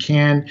best you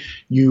can,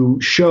 you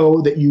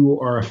show that you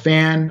are a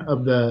fan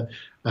of the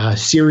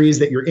series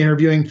that you're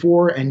interviewing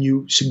for, and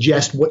you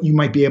suggest what you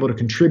might be able to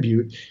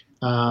contribute,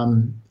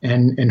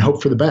 and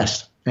hope for the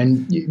best.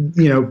 And,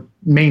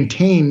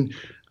 maintain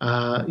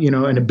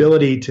an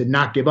ability to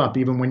not give up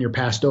even when you're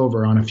passed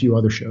over on a few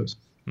other shows.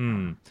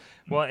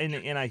 Well,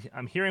 and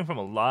I'm hearing from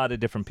a lot of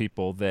different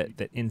people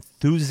that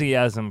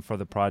enthusiasm for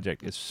the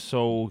project is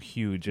so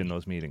huge in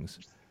those meetings.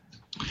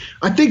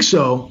 I think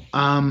so.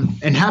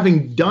 And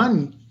having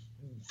done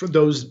for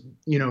those,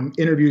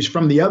 interviews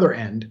from the other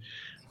end,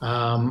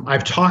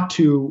 I've talked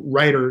to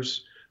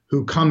writers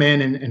who come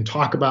in and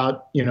talk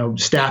about,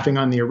 staffing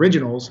on the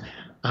originals.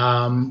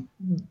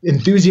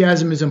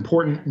 Enthusiasm is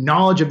important.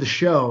 Knowledge of the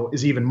show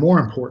is even more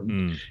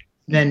important.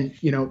 Then,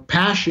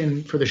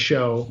 passion for the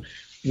show,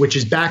 which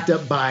is backed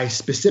up by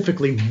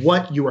specifically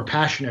what you are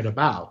passionate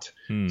about,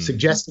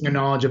 suggesting a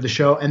knowledge of the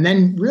show, and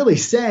then really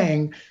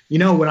saying,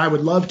 what I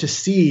would love to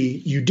see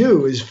you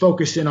do is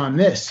focus in on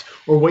this,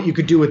 or what you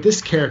could do with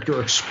this character,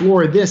 or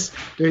explore this.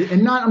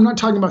 I'm not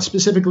talking about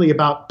specifically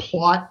about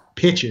plot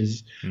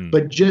pitches,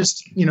 but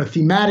just,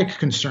 thematic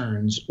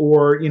concerns,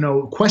 or,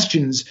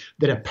 questions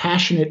that a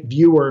passionate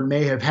viewer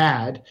may have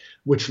had,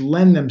 which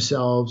lend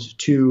themselves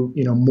to,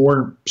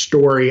 more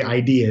story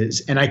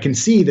ideas. And I can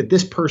see that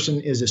this person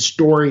is a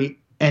story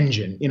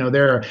engine.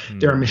 They're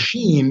a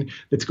machine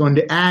that's going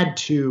to add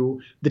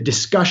to the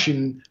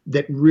discussion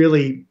that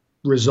really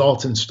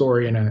results in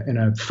story in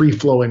a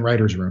free-flowing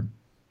writer's room.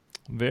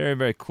 Very,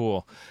 very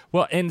cool.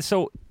 Well, and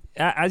so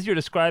as you're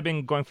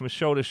describing going from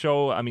show to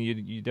show, I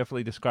mean, you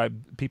definitely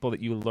described people that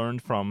you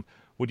learned from.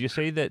 Would you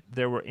say that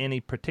there were any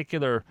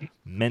particular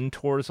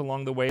mentors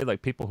along the way,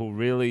 like people who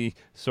really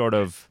sort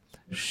of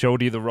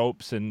showed you the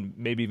ropes and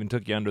maybe even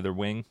took you under their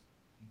wing?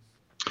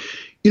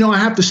 I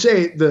have to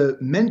say the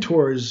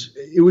mentors,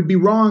 it would be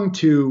wrong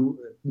to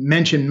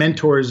mention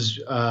mentors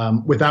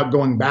without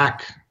going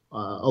back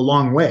a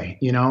long way.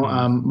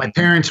 My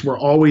parents were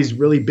always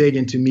really big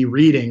into me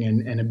reading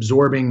and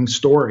absorbing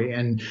story.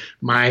 And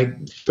my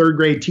third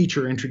grade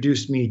teacher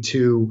introduced me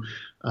to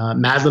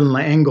Madeleine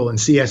L'Engle and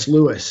C.S.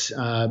 Lewis,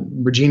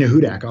 Regina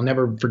Hudak. I'll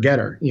never forget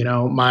her.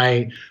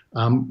 My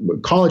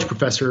college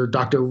professor,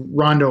 Dr.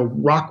 Rondo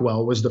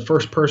Rockwell, was the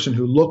first person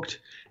who looked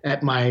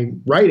at my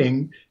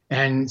writing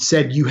and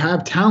said, "You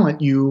have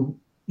talent. You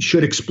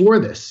should explore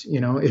this.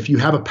 If you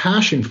have a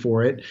passion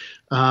for it,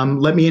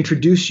 let me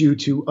introduce you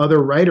to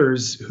other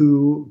writers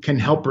who can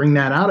help bring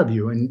that out of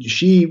you." And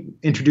she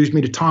introduced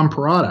me to Tom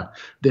Perrotta,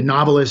 the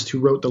novelist who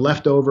wrote The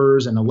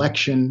Leftovers and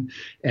Election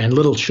and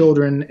Little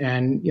Children.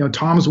 And,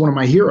 Tom's one of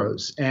my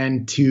heroes.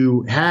 And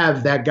to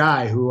have that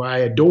guy who I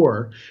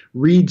adore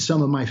read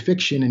some of my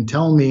fiction and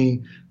tell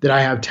me that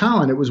I have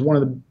talent, it was one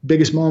of the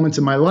biggest moments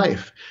in my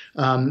life.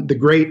 The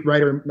great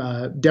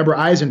writer Deborah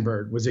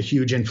Eisenberg was a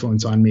huge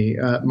influence on me.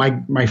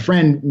 My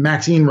friend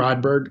Maxine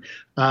Rodberg,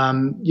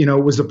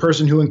 was the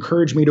person who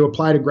encouraged me to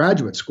apply to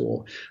graduate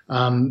school.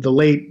 The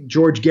late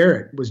George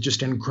Garrett was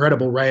just an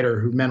incredible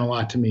writer who meant a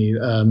lot to me.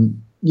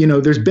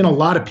 There's been a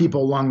lot of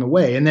people along the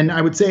way. And then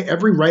I would say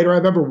every writer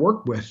I've ever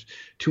worked with,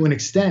 to an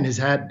extent, has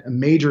had a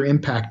major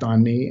impact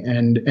on me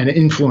and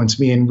influenced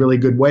me in really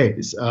good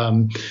ways.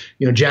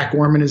 Jack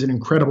Orman is an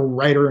incredible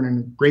writer and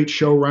a great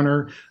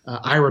showrunner.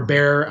 Ira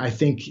Bear, I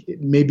think,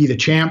 may be the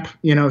champ.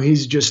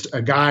 He's just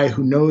a guy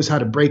who knows how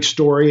to break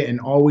story, and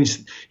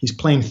he's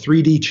playing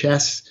 3D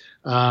chess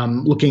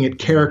looking at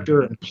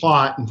character and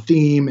plot and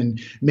theme and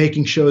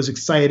making shows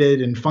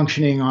excited and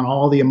functioning on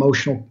all the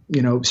emotional,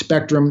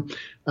 spectrum.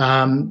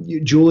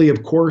 Julie,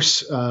 of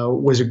course,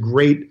 was a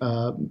great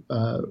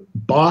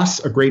boss,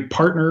 a great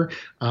partner.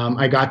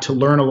 I got to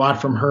learn a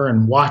lot from her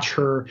and watch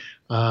her.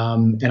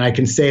 And I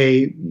can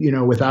say,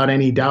 without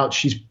any doubt,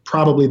 she's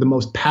probably the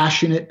most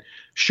passionate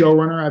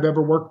showrunner I've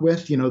ever worked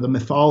with. The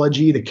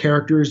mythology, the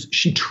characters,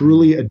 she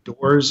truly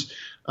adores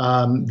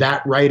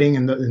that writing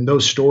and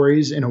those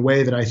stories in a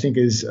way that I think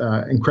is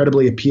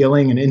incredibly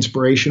appealing and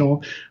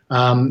inspirational.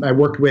 I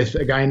worked with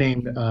a guy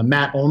named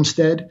Matt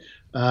Olmstead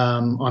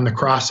on The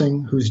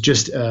Crossing, who's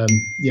just a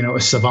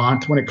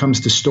savant when it comes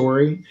to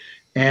story.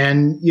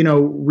 And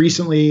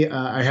recently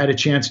I had a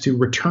chance to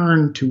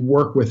return to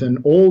work with an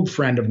old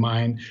friend of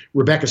mine,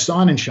 Rebecca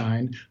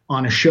Sonnenschein,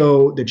 on a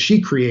show that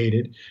she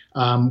created.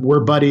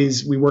 We're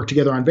buddies. We worked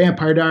together on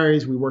Vampire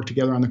Diaries. We worked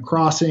together on The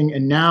Crossing.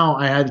 And now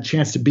I had a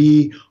chance to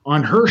be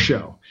on her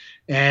show.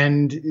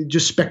 And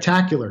just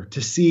spectacular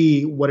to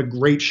see what a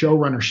great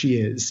showrunner she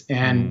is.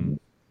 And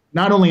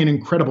not only an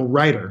incredible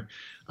writer,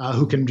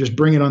 who can just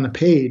bring it on the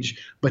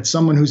page, but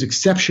someone who's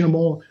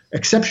exceptional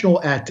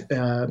at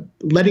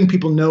letting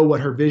people know what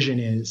her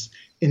vision is,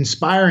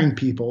 inspiring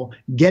people,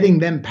 getting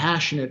them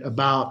passionate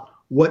about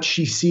what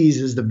she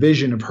sees as the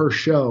vision of her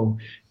show,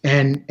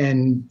 and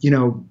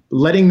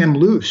letting them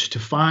loose to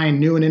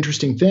find new and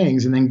interesting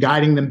things, and then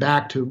guiding them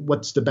back to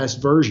what's the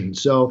best version.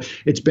 So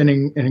it's been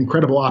an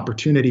incredible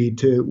opportunity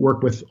to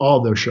work with all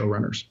those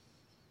showrunners.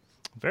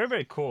 Very,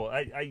 very cool.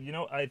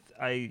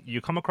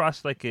 You come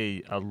across like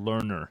a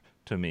learner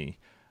to me,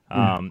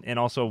 and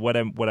also what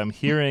I'm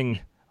hearing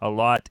a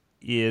lot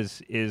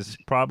is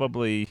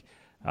probably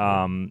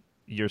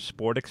your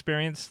sport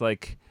experience.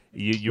 Like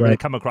you really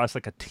come across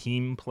like a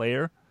team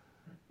player,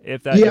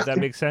 if that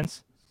makes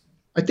sense.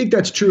 I think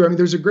that's true. I mean,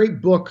 there's a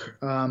great book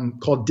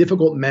called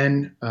Difficult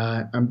Men.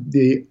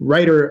 The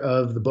writer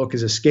of the book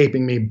is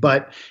escaping me,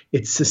 but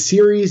it's a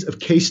series of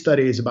case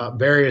studies about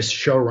various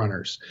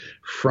showrunners,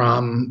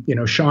 from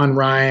Sean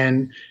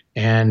Ryan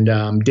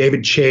and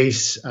David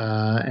Chase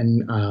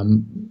and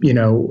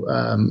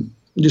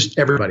just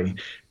everybody.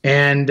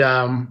 And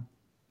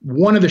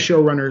one of the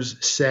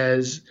showrunners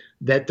says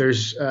that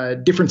there's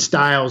different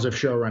styles of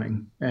show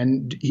running.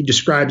 And he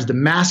describes the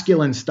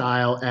masculine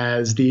style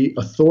as the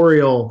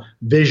authorial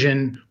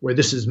vision, where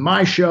this is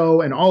my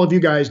show and all of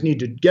you guys need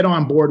to get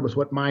on board with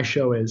what my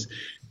show is.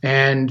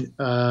 And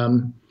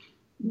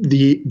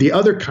the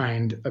other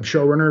kind of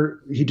showrunner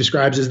he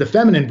describes as the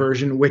feminine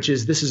version, which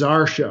is, this is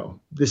our show.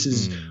 This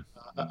is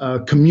a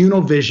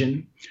communal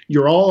vision.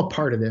 You're all a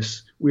part of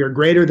this. We are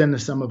greater than the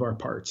sum of our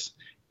parts.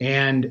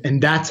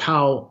 And that's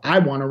how I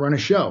want to run a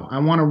show. I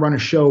want to run a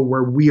show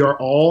where we are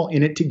all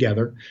in it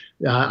together.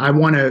 I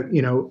want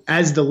to,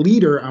 as the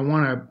leader, I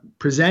want to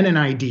present an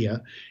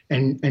idea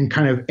and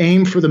kind of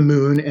aim for the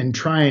moon and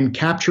try and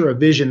capture a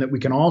vision that we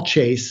can all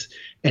chase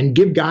and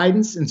give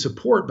guidance and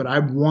support. But I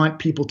want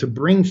people to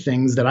bring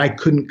things that I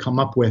couldn't come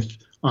up with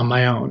on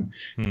my own.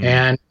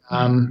 And,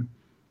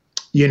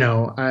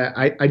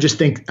 I just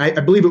think,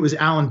 I believe it was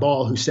Alan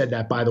Ball who said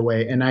that, by the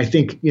way. And I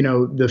think,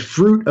 the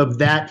fruit of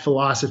that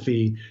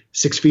philosophy,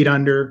 6 Feet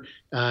Under,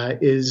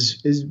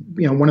 is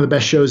one of the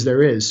best shows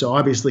there is. So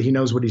obviously he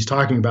knows what he's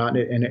talking about,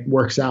 and it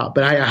works out.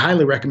 But I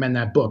highly recommend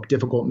that book,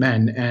 Difficult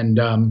Men. And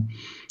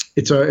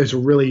it's a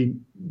really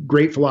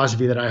great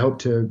philosophy that I hope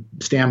to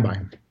stand by.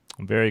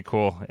 Very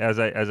cool. As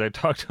I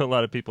talk to a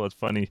lot of people, it's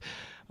funny.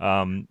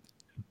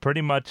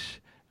 Pretty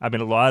much, I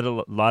mean, a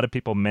lot of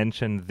people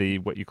mention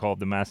what you call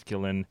the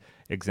masculine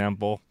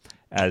example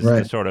as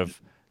the sort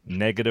of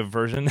negative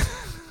version.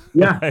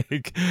 Yeah.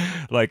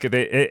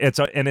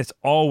 it's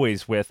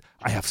always with,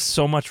 I have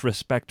so much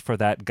respect for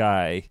that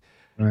guy.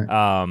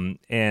 Right.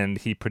 And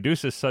he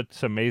produces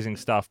such amazing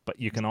stuff, but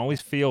you can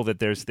always feel that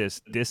there's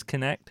this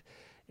disconnect.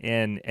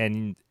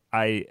 And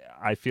I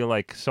feel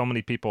like so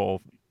many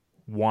people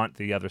want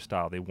the other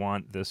style. They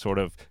want this sort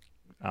of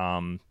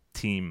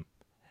team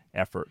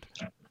effort.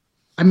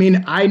 I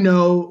mean, I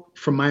know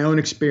from my own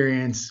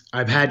experience,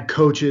 I've had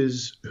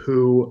coaches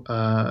who,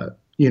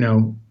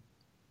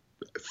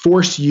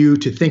 force you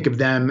to think of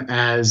them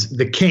as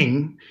the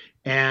king.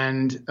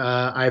 And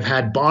I've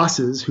had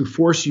bosses who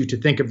force you to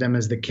think of them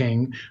as the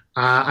king.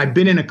 I've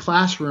been in a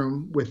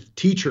classroom with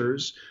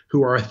teachers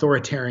who are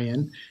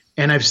authoritarian,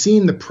 and I've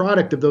seen the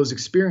product of those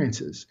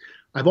experiences.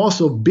 I've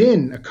also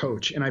been a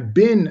coach, and I've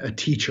been a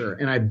teacher,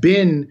 and I've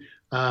been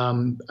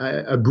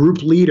a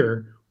group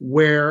leader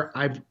where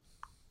I've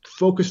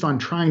focused on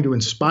trying to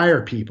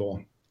inspire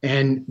people.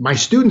 And my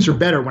students are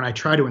better when I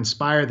try to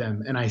inspire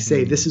them and I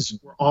say,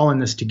 we're all in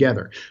this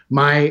together.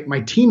 My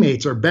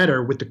teammates are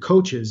better with the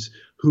coaches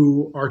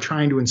who are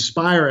trying to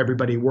inspire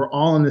everybody. We're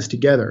all in this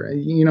together.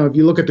 If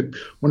you look at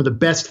one of the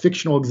best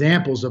fictional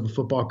examples of a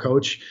football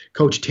coach,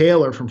 Coach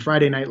Taylor from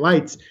Friday Night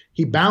Lights,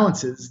 he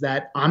balances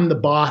that I'm the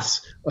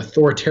boss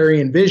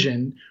authoritarian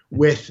vision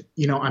with,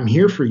 I'm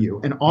here for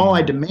you. And all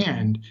I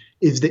demand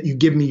is that you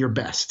give me your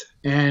best.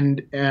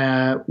 And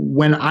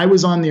when I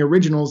was on the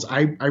originals,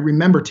 I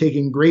remember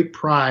taking great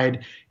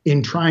pride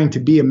in trying to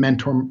be a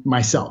mentor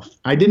myself.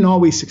 I didn't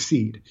always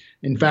succeed.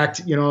 In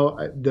fact,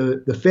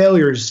 the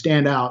failures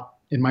stand out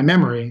in my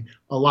memory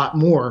a lot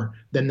more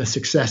than the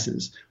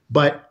successes.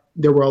 But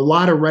there were a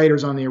lot of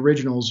writers on the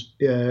originals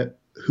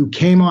who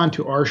came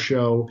onto our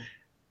show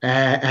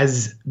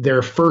as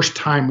their first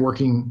time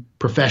working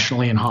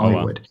professionally in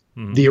Hollywood.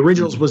 Oh, wow. Mm-hmm. The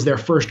originals was their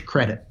first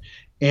credit.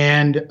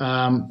 And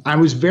I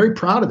was very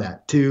proud of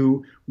that,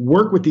 to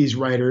work with these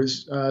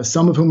writers,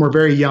 some of whom were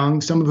very young,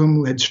 some of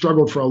whom had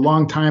struggled for a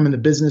long time in the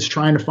business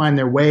trying to find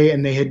their way,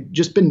 and they had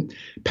just been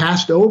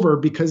passed over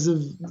because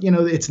of,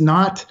 it's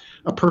not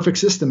a perfect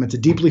system. It's a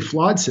deeply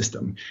flawed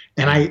system.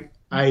 And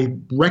I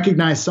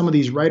recognize some of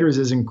these writers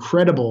as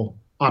incredible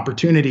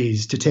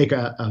opportunities to take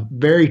a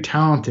very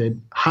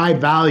talented, high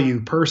value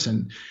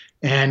person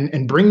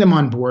and bring them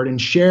on board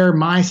and share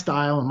my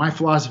style and my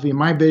philosophy and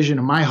my vision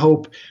and my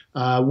hope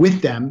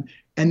with them,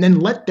 and then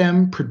let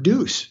them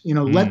produce,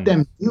 let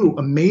them do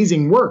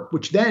amazing work,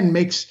 which then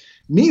makes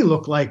me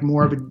look like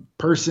more of a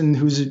person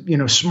who's,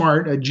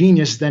 smart, a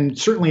genius, than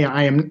certainly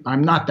I'm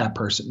not that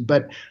person.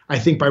 But I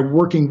think by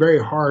working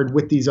very hard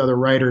with these other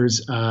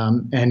writers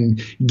and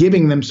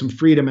giving them some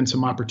freedom and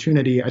some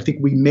opportunity, I think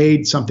we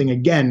made something,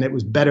 again, that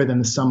was better than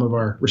the sum of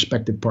our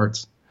respective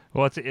parts.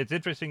 Well, it's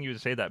interesting you to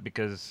say that,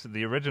 because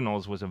the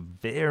originals was a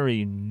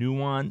very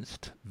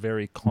nuanced,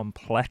 very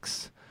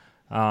complex,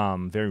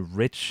 very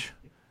rich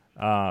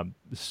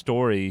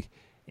story,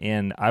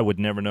 and I would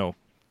never know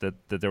that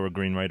there were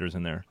green writers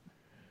in there.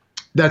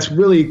 That's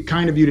really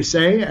kind of you to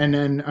say, and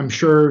then I'm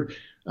sure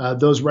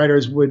those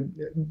writers would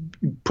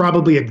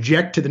probably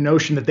object to the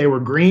notion that they were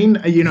green.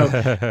 At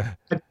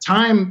the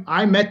time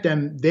I met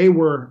them, they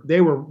were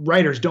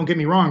writers. Don't get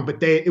me wrong,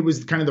 but it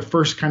was kind of the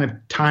first kind of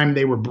time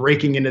they were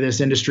breaking into this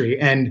industry,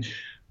 and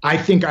I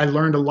think I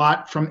learned a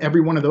lot from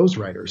every one of those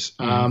writers.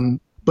 Mm-hmm.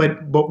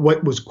 But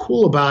what was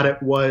cool about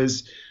it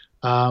was,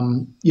 a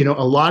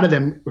lot of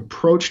them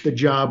approached the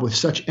job with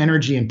such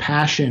energy and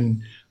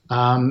passion.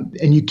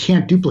 And you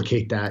can't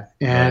duplicate that.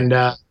 And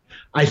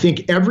I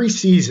think every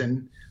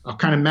season, I'll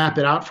kind of map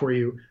it out for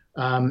you.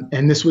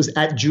 And this was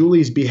at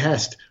Julie's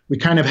behest. We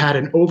kind of had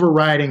an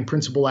overriding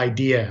principal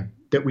idea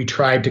that we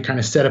tried to kind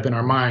of set up in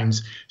our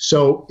minds.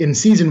 So in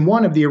season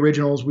 1 of the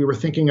originals, we were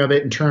thinking of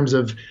it in terms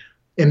of,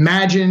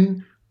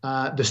 imagine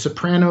The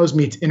Sopranos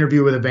meets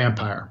Interview with a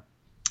Vampire.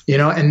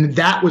 And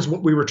that was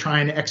what we were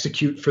trying to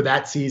execute for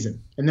that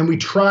season. And then we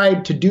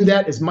tried to do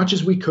that as much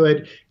as we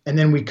could. And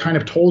then we kind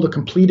of told a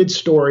completed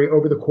story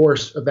over the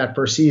course of that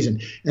first season.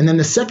 And then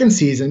the second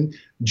season,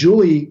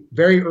 Julie,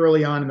 very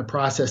early on in the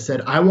process,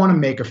 said, I want to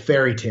make a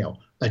fairy tale,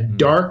 a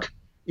dark,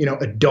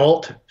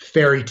 adult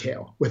fairy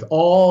tale with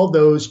all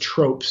those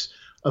tropes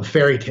of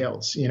fairy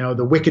tales,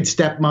 the wicked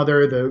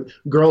stepmother, the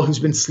girl who's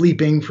been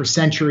sleeping for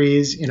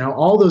centuries,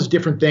 all those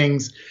different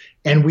things.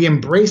 And we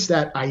embraced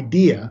that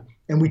idea.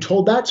 And we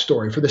told that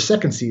story for the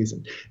second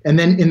season. And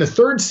then in the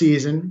third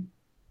season,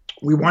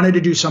 we wanted to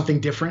do something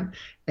different.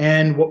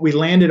 And what we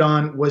landed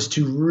on was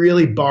to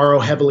really borrow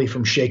heavily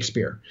from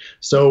Shakespeare.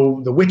 So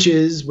the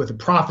witches with a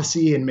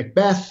prophecy in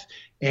Macbeth,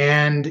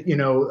 and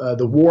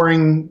the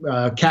warring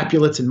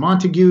Capulets and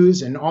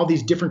Montagues, and all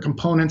these different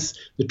components,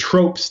 the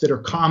tropes that are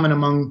common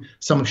among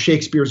some of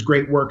Shakespeare's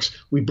great works.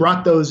 We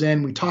brought those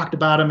in, we talked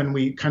about them, and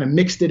we kind of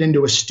mixed it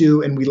into a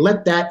stew, and we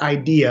let that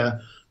idea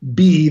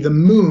be the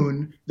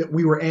moon that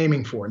we were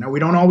aiming for. Now,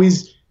 we don't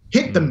always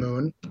hit the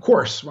moon, of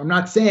course. I'm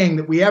not saying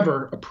that we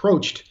ever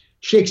approached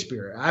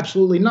Shakespeare.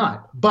 Absolutely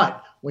not.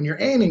 But when you're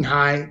aiming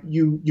high,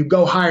 you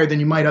go higher than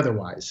you might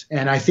otherwise.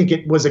 And I think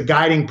it was a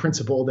guiding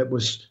principle that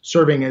was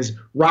serving as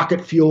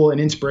rocket fuel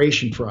and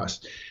inspiration for us.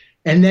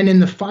 And then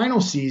in the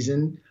final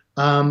season,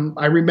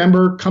 I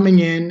remember coming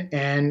in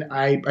and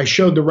I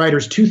showed the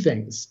writers two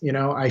things.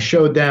 I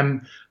showed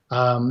them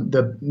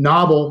the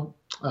novel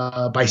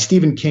by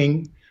Stephen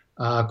King,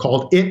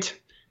 called It.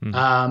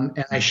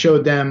 And I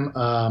showed them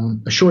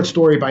a short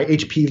story by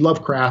H.P.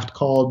 Lovecraft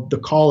called The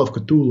Call of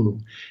Cthulhu.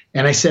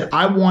 And I said,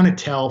 I want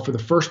to tell for the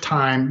first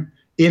time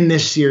in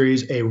this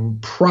series a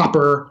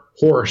proper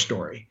horror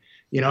story.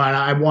 And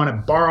I want to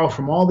borrow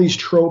from all these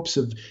tropes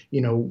of,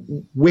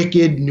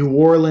 wicked New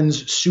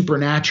Orleans,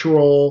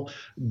 supernatural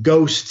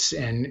ghosts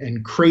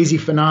and crazy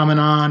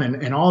phenomenon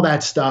and all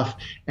that stuff.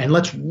 And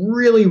let's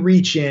really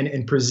reach in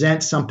and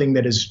present something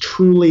that is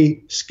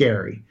truly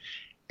scary.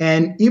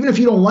 And even if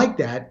you don't like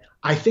that,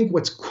 I think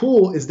what's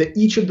cool is that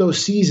each of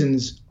those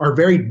seasons are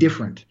very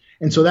different.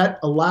 And so that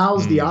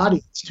allows the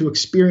audience to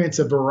experience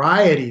a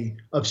variety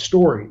of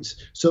stories.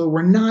 So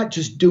we're not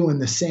just doing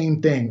the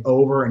same thing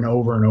over and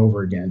over and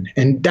over again.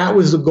 And that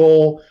was the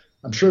goal.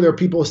 I'm sure there are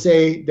people who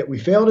say that we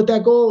failed at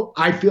that goal.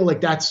 I feel like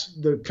that's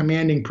the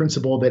commanding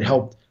principle that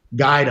helped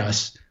guide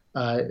us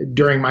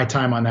during my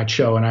time on that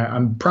show. And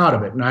I'm proud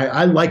of it. And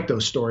I like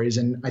those stories.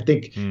 And I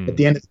think at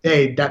the end of the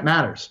day, that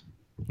matters.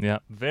 Yeah,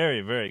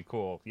 very, very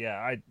cool.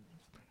 Yeah,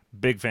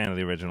 big fan of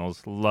the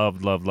originals.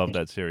 Loved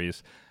that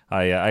series.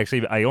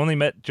 I only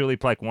met Julie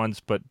Plec once,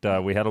 but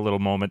we had a little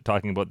moment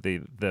talking about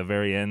the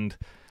very end.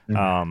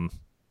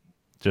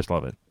 Just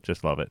love it.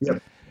 Just love it.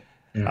 Yep.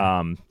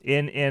 Yeah.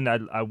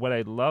 What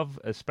I love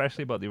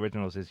especially about the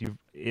originals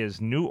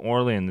is New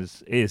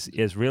Orleans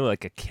is really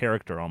like a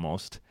character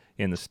almost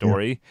in the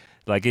story.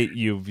 Yeah. Like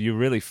you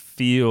really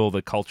feel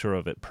the culture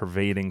of it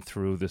pervading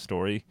through the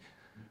story.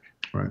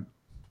 Right.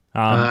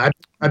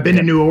 I've been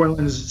to New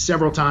Orleans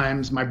several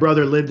times. My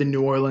brother lived in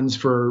New Orleans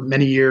for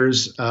many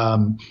years.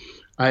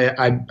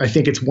 I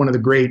think it's one of the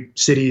great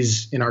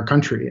cities in our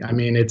country. I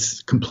mean,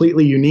 it's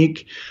completely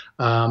unique,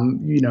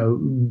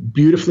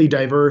 beautifully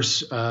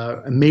diverse,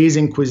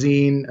 amazing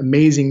cuisine,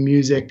 amazing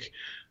music.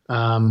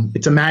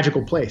 It's a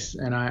magical place.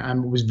 And I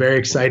was very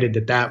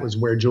excited that was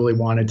where Julie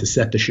wanted to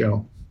set the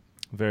show.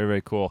 Very,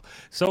 very cool.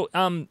 So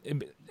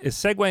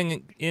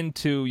segueing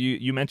into,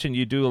 you mentioned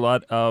you do a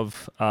lot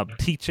of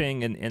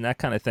teaching and that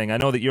kind of thing. I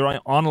know that you're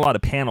on a lot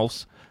of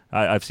panels.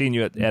 I've seen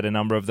you at a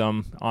number of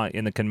them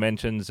in the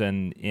conventions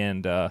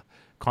and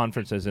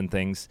conferences and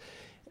things.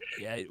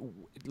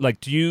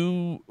 Like,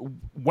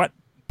 what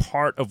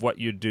part of what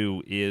you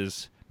do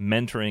is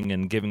mentoring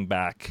and giving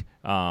back?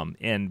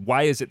 And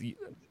why is it,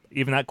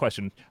 even that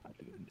question,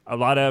 a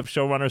lot of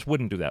showrunners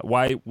wouldn't do that.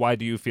 Why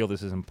do you feel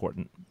this is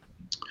important?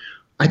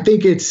 I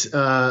think it's,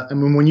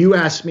 when you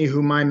asked me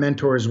who my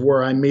mentors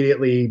were, I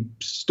immediately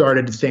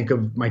started to think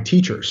of my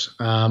teachers.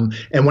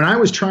 And when I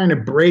was trying to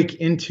break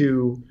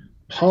into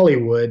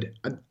Hollywood,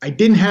 I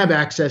didn't have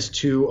access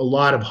to a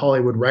lot of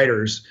Hollywood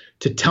writers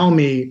to tell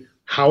me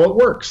how it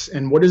works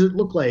and what does it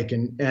look like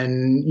and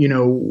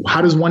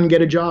how does one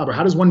get a job or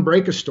how does one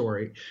break a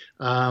story?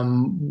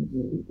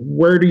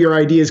 Where do your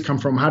ideas come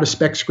from? How do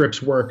spec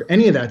scripts work?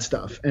 Any of that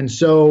stuff. And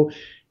so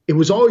it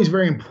was always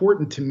very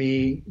important to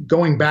me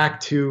going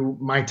back to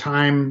my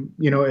time,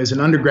 as an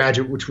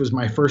undergraduate, which was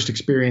my first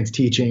experience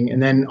teaching.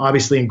 And then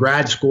obviously in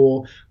grad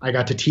school, I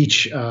got to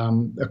teach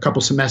a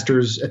couple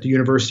semesters at the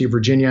University of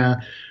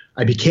Virginia.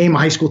 I became a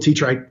high school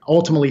teacher. I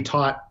ultimately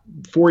taught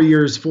 4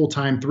 years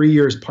full-time, 3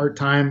 years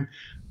part-time.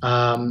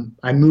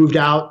 I moved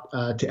out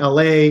to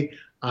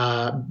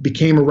LA,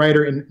 became a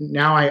writer, and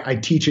now I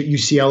teach at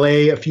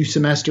UCLA a few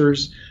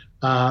semesters.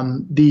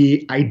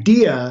 The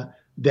idea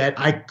that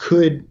I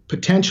could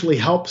potentially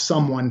help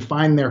someone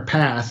find their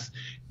path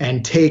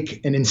and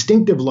take an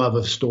instinctive love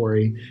of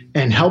story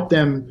and help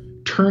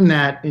them turn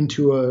that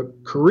into a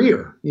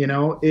career,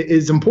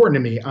 is important to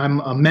me.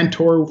 I'm a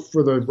mentor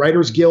for the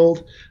Writers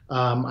Guild.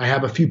 I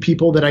have a few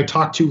people that I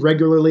talk to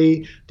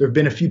regularly. There have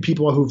been a few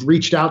people who've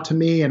reached out to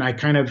me and I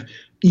kind of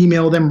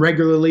email them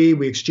regularly.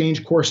 We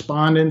exchange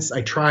correspondence.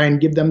 I try and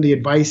give them the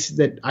advice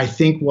that I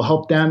think will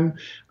help them.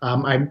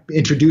 I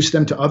introduce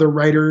them to other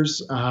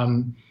writers.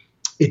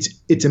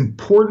 It's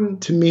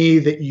important to me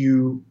that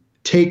you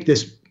take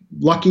this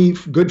lucky,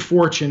 good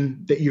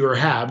fortune that you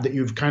have, that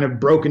you've kind of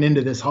broken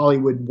into this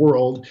Hollywood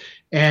world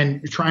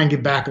and try and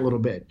give back a little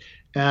bit.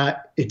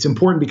 It's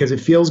important because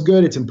it feels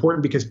good. It's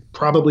important because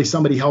probably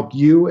somebody helped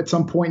you at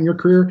some point in your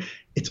career.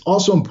 It's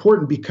also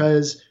important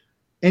because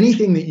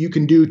anything that you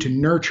can do to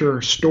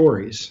nurture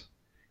stories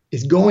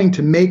is going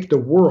to make the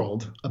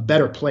world a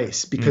better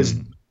place, because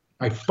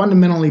I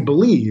fundamentally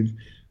believe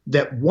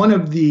that one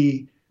of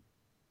the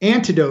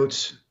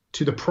antidotes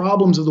to the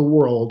problems of the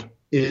world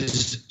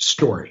is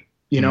story.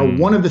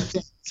 One of the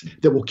things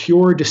that will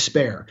cure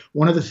despair,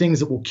 one of the things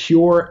that will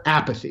cure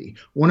apathy,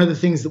 one of the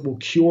things that will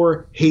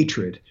cure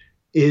hatred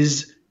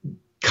is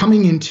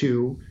coming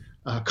into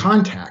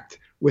contact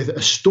with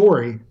a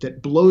story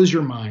that blows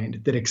your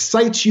mind, that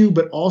excites you,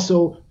 but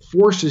also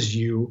forces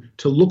you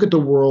to look at the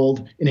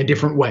world in a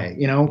different way.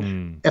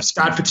 F.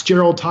 Scott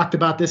Fitzgerald talked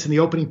about this in the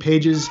opening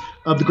pages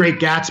of The Great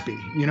Gatsby.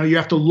 You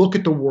have to look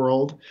at the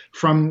world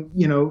from,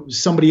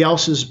 somebody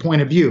else's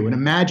point of view and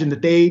imagine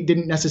that they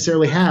didn't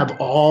necessarily have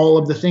all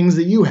of the things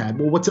that you had.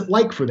 Well, what's it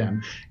like for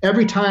them?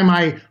 Every time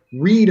I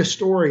read a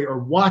story or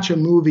watch a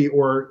movie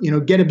or,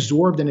 get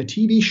absorbed in a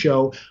TV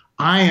show,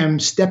 I am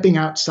stepping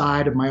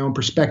outside of my own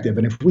perspective.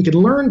 And if we can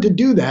learn to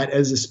do that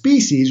as a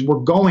species, we're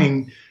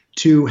going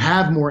to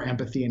have more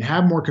empathy and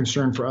have more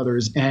concern for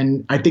others.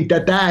 And I think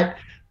that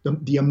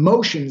the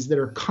emotions that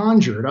are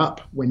conjured up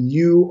when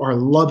you are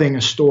loving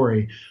a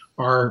story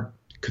are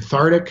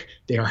cathartic,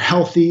 they are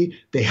healthy,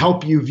 they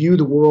help you view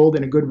the world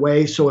in a good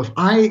way. So if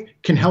I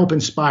can help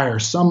inspire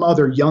some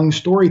other young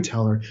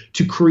storyteller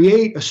to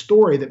create a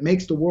story that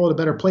makes the world a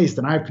better place,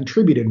 then I've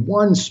contributed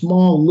one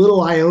small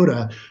little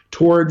iota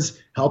towards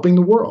helping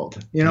the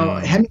world.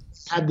 Hemingway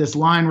had this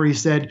line where he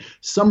said,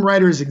 some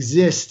writers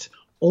exist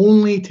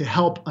only to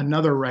help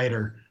another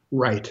writer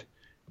write.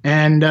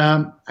 And,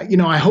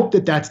 I hope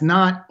that that's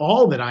not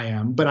all that I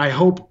am, but I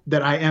hope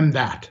that I am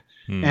that.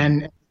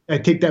 And I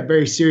take that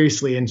very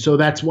seriously. And so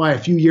that's why a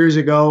few years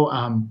ago,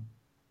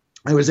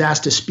 I was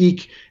asked to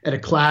speak at a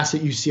class at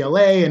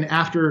UCLA. And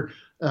after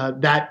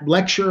that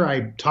lecture,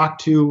 I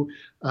talked to,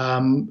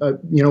 one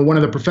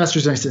of the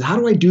professors, and I said, how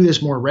do I do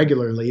this more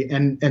regularly?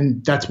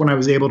 And that's when I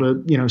was able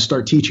to,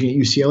 start teaching at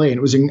UCLA. And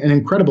it was an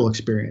incredible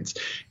experience.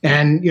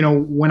 And,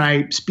 when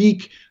I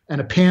speak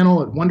at a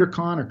panel at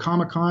WonderCon or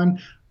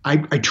Comic-Con,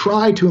 I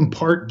try to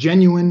impart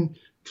genuine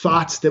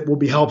thoughts that will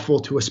be helpful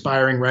to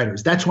aspiring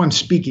writers. That's who I'm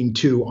speaking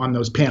to on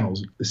those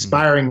panels,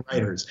 aspiring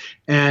writers.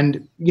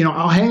 And,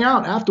 I'll hang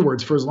out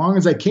afterwards for as long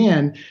as I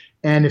can.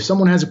 And if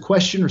someone has a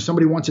question or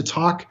somebody wants to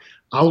talk,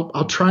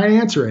 I'll try and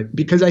answer it,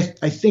 because I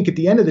think at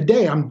the end of the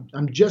day, I'm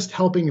just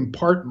helping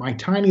impart my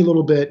tiny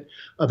little bit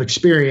of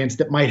experience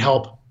that might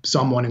help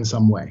someone in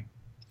some way.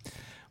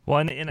 Well,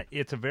 and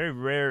it's a very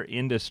rare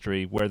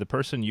industry where the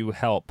person you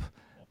help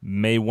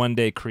may one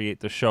day create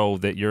the show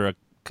that you're a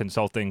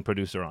consulting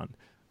producer on.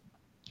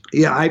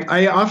 Yeah,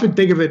 I often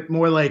think of it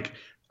more like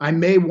I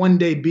may one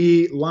day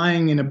be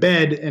lying in a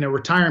bed in a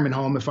retirement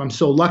home, if I'm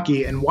so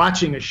lucky, and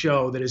watching a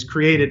show that is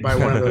created by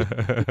one of those.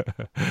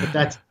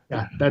 But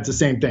that's the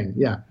same thing.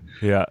 Yeah.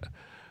 Yeah.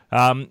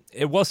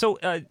 So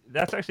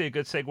that's actually a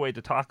good segue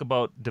to talk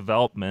about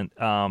development.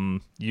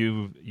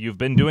 You've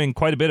been doing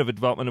quite a bit of a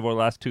development over the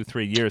last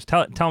 2-3 years.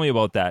 Tell me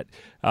about that.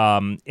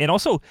 And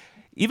also,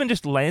 even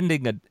just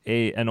landing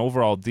an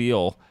overall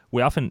deal,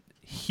 we often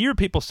hear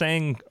people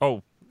saying,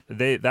 "Oh,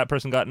 that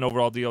person got an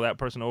overall deal. That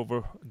person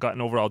got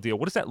an overall deal."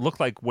 What does that look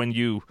like when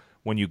you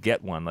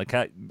get one? Like,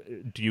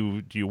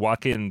 do you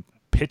walk in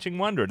pitching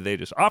one, or do they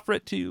just offer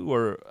it to you?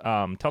 Or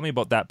tell me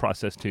about that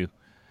process too.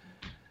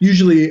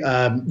 Usually,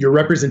 your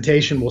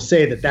representation will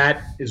say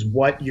that is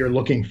what you're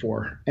looking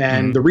for.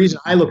 And the reason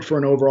I looked for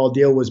an overall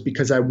deal was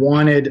because I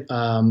wanted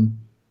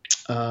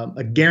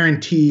a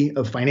guarantee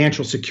of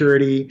financial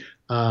security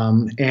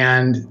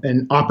and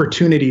an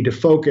opportunity to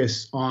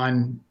focus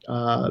on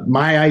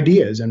my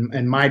ideas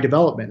and my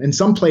development. In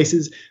some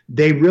places,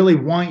 they really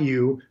want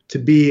you to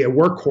be a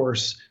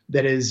workhorse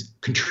that is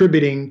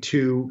contributing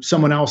to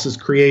someone else's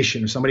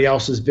creation or somebody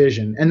else's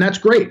vision. And that's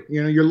great.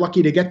 You're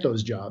lucky to get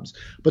those jobs.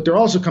 But there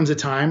also comes a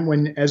time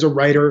when, as a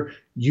writer,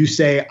 you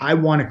say, I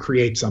want to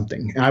create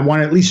something. And I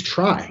want to at least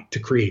try to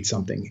create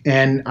something.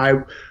 And I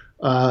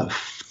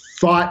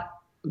thought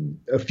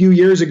a few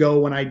years ago,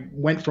 when I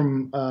went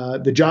from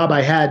the job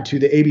I had to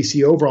the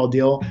ABC overall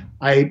deal,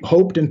 I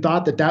hoped and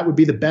thought that would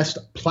be the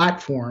best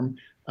platform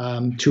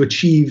to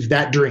achieve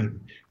that dream.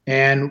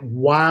 And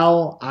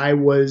while I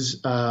was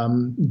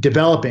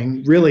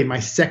developing, really my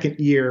second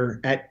year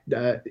at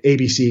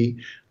ABC,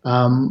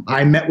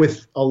 I met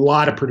with a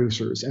lot of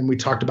producers, and we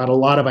talked about a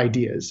lot of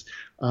ideas.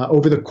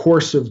 Over the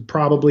course of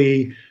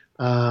probably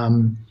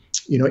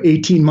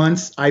 18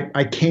 months,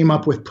 I came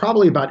up with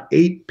probably about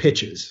 8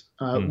 pitches.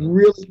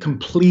 Really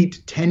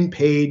complete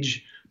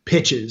 10-page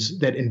pitches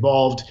that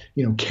involved,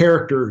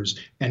 characters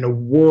and a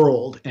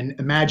world, and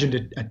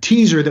imagined a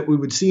teaser that we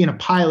would see in a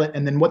pilot,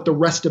 and then what the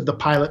rest of the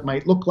pilot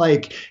might look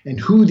like, and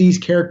who these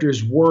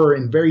characters were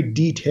in very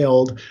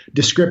detailed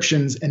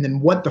descriptions, and then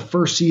what the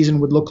first season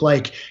would look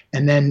like,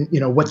 and then,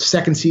 what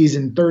second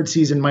season, third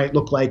season might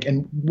look like,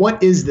 and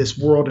what is this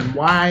world, and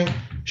why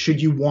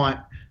should you want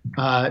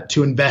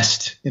to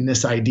invest in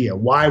this idea?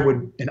 Why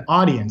would an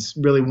audience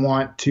really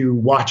want to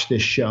watch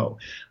this show?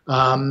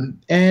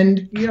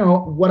 And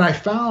what I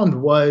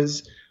found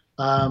was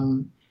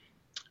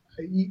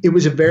it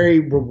was a very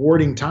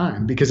rewarding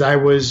time, because I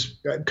was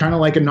kind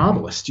of like a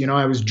novelist.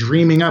 I was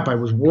dreaming up, I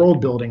was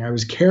world building, I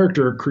was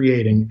character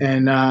creating,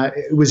 and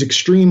it was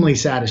extremely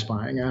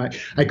satisfying.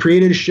 I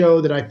created a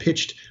show that I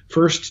pitched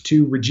first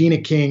to Regina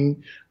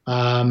King,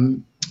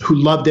 who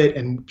loved it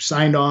and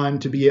signed on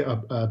to be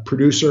a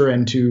producer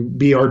and to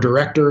be our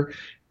director.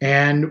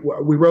 And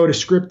we wrote a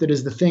script that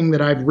is the thing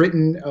that I've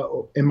written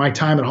in my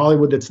time at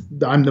Hollywood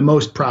I'm the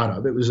most proud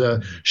of. It was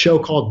a show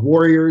called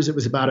Warriors. It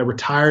was about a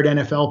retired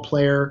NFL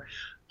player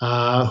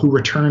who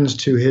returns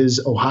to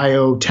his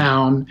Ohio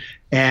town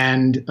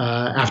and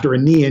after a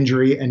knee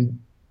injury, and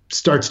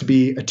starts to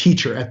be a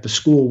teacher at the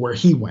school where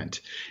he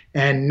went.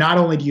 And not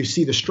only do you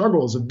see the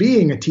struggles of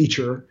being a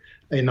teacher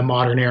in the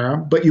modern era,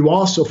 but you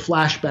also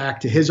flash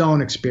back to his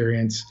own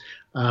experience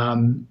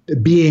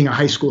being a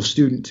high school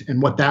student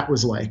and what that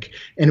was like.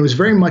 And it was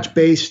very much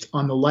based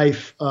on the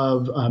life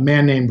of a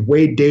man named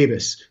Wade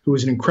Davis, who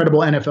was an incredible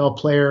NFL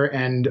player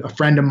and a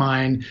friend of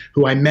mine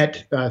who I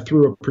met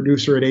through a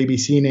producer at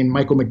ABC named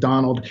Michael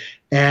McDonald.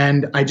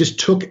 And I just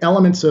took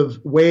elements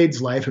of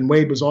Wade's life, and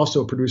Wade was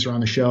also a producer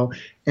on the show,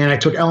 and I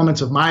took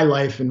elements of my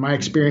life and my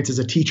experience as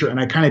a teacher, and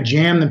I kind of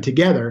jammed them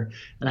together,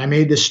 and I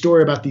made this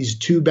story about these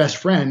 2 best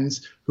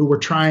friends who were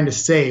trying to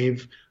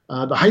save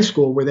the high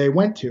school where they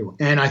went to.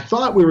 And I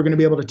thought we were going to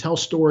be able to tell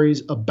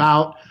stories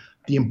about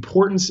the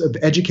importance of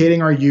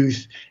educating our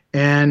youth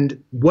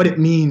and what it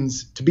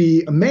means to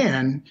be a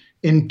man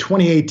in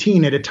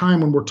 2018, at a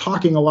time when we're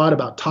talking a lot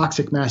about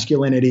toxic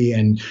masculinity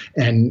and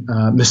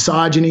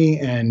misogyny,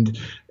 and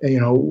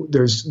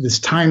there's this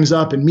Time's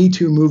Up and Me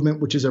Too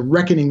movement, which is a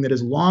reckoning that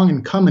is long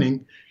in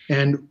coming.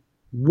 And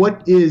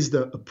what is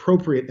the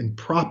appropriate and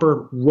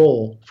proper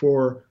role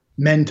for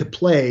men to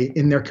play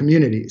in their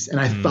communities? And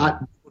I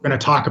thought we're going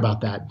to talk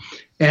about that.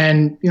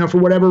 And for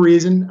whatever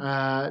reason,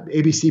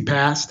 ABC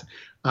passed,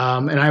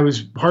 and I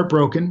was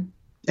heartbroken.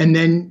 And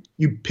then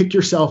you pick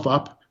yourself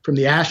up from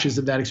the ashes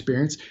of that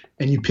experience,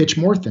 and you pitch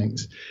more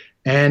things.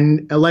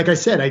 And like I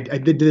said, I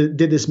did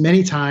this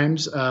many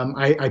times.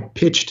 I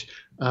pitched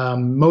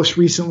Most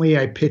recently,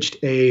 I pitched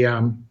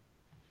a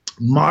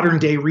modern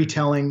day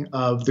retelling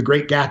of The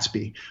Great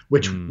Gatsby,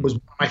 which was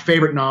one of my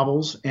favorite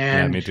novels.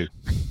 And me too.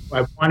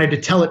 I wanted to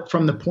tell it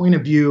from the point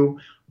of view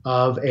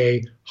of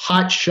a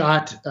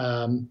hotshot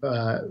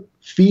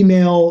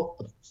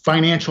female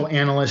financial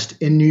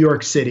analyst in New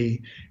York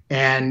City.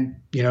 And,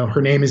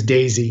 her name is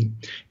Daisy.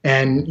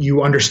 And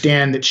you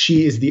understand that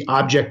she is the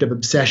object of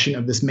obsession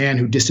of this man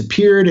who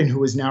disappeared and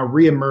who is now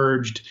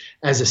reemerged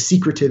as a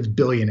secretive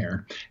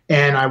billionaire.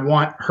 And I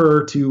want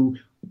her to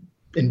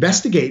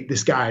investigate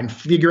this guy and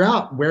figure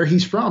out where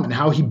he's from and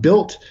how he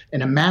built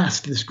and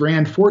amassed this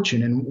grand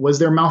fortune, and was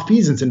there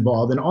malfeasance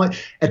involved, and all.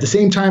 At the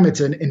same time, it's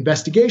an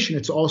investigation.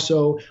 It's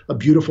also a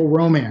beautiful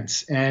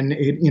romance, and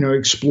it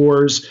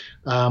explores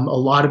a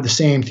lot of the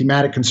same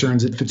thematic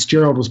concerns that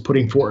Fitzgerald was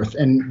putting forth,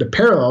 and the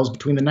parallels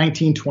between the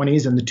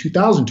 1920s and the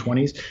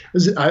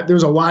 2020s.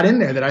 There's a lot in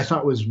there that I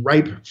thought was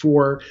ripe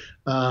for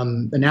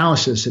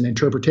analysis and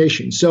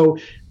interpretation. So,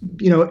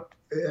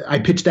 I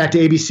pitched that to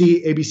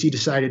ABC. ABC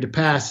decided to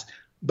pass.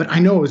 But I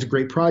know it was a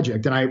great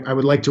project, and I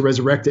would like to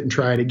resurrect it and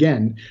try it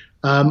again.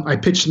 I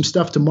pitched some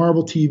stuff to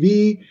Marvel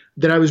TV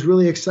that I was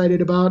really excited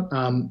about.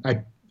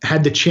 I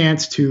had the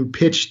chance to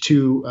pitch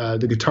to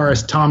the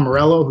guitarist Tom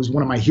Morello, who's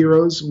one of my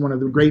heroes, one of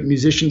the great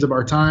musicians of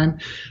our time.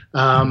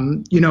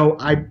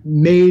 I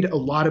made a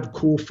lot of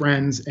cool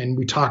friends, and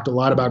we talked a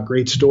lot about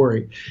great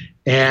story.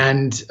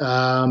 And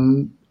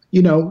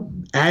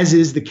as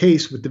is the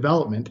case with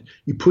development,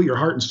 you put your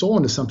heart and soul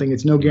into something,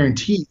 it's no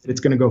guarantee that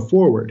it's going to go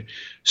forward.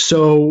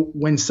 So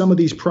when some of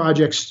these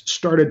projects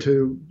started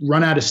to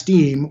run out of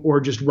steam or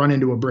just run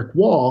into a brick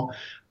wall,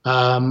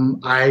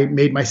 I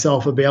made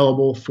myself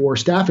available for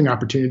staffing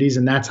opportunities.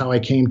 And that's how I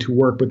came to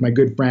work with my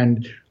good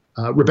friend,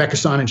 Rebecca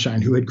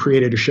Sonnenschein, who had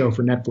created a show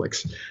for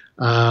Netflix.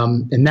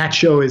 And that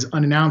show is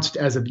unannounced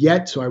as of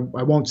yet, so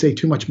I won't say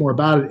too much more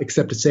about it,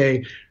 except to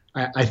say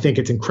I think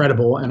it's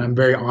incredible, and I'm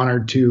very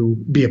honored to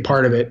be a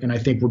part of it. And I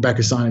think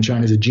Rebecca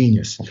Sonnenschein is a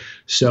genius.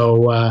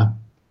 So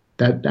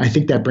I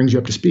think that brings you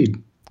up to speed.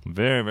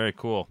 Very, very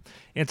cool.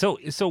 And so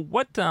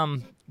what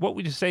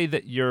would you say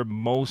that you're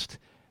most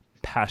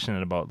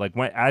passionate about? Like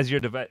as you're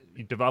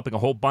developing a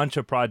whole bunch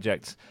of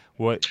projects,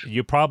 what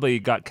you probably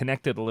got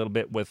connected a little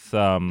bit with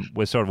sort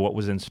of what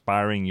was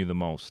inspiring you the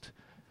most.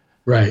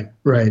 Right.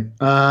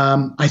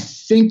 I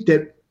think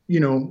that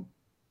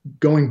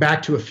going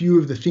back to a few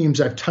of the themes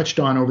I've touched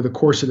on over the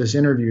course of this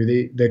interview,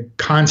 the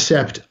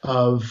concept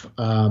of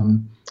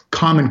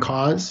common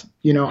cause.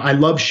 I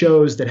love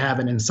shows that have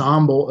an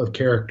ensemble of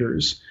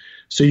characters.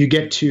 So you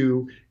get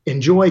to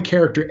enjoy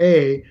character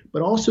A,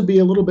 but also be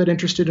a little bit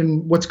interested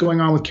in what's going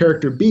on with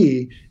character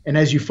B. And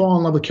as you fall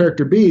in love with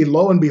character B,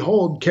 lo and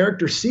behold,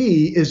 character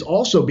C is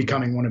also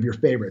becoming one of your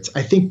favorites.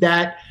 I think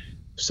that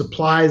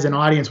supplies an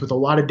audience with a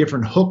lot of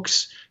different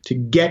hooks to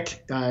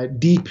get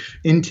deep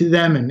into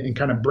them and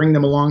kind of bring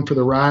them along for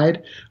the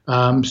ride.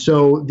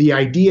 So the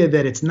idea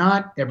that it's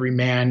not every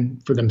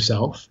man for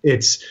themselves,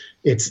 it's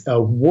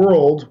a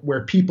world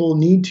where people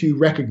need to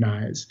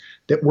recognize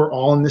that we're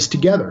all in this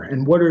together.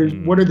 And what are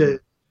the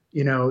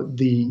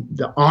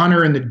the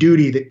honor and the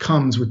duty that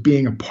comes with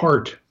being a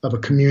part of a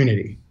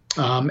community.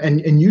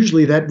 And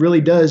usually that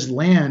really does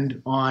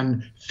land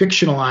on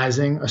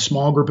fictionalizing a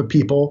small group of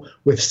people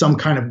with some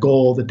kind of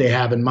goal that they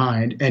have in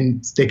mind.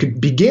 And they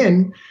could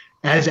begin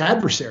as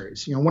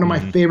adversaries. One of my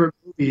favorite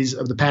movies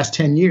of the past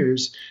 10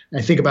 years, and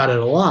I think about it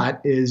a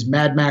lot, is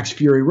Mad Max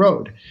Fury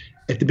Road.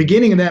 At the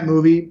beginning of that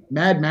movie,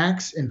 Mad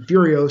Max and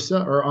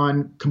Furiosa are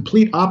on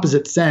complete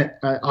opposite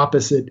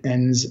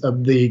ends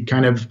of the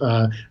kind of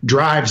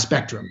drive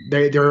spectrum.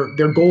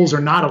 Their goals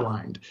are not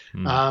aligned.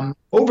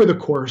 Over the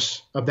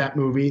course of that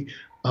movie,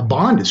 a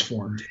bond is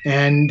formed.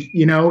 And,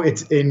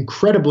 it's an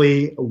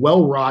incredibly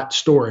well-wrought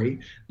story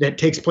that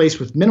takes place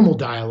with minimal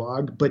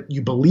dialogue, but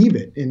you believe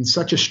it in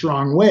such a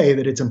strong way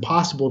that it's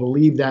impossible to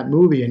leave that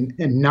movie and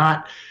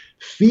not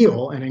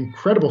feel an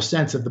incredible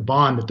sense of the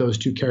bond that those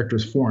two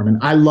characters form. And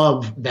I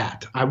love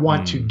that. I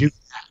want to do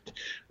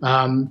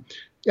that.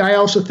 I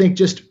also think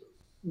just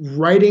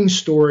writing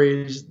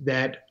stories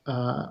that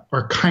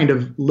are kind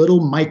of little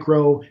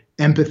micro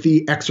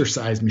empathy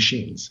exercise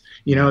machines,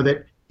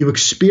 that you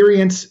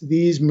experience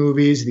these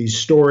movies, these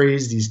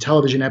stories, these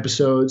television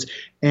episodes,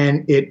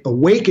 and it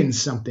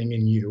awakens something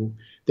in you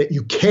that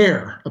you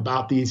care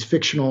about these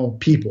fictional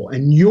people,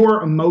 and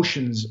your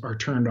emotions are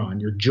turned on.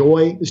 Your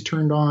joy is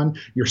turned on.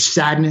 Your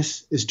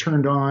sadness is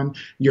turned on.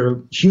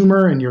 Your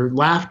humor and your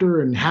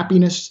laughter and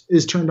happiness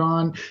is turned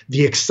on.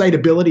 The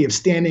excitability of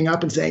standing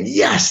up and saying,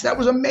 yes, that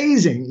was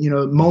amazing.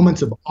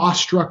 Moments of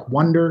awestruck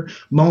wonder,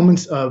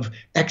 moments of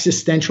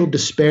existential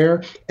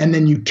despair. And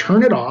then you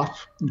turn it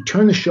off, you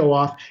turn the show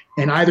off,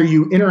 and either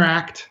you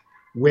interact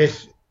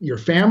with your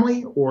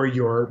family or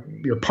your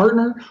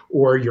partner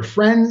or your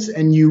friends,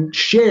 and you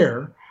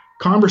share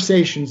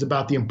conversations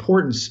about the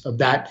importance of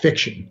that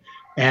fiction.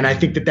 And I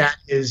think that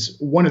is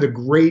one of the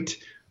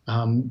great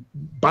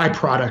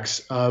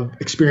byproducts of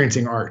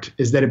experiencing art,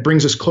 is that it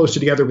brings us closer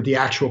together with the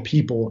actual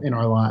people in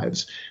our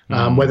lives,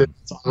 whether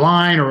it's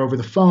online or over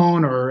the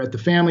phone or at the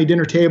family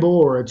dinner table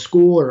or at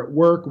school or at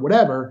work,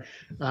 whatever.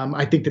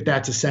 I think that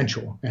that's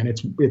essential. And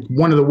it's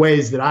one of the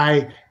ways that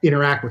I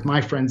interact with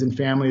my friends and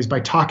family is by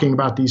talking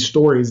about these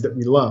stories that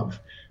we love.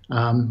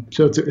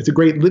 So it's a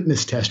great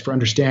litmus test for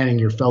understanding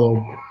your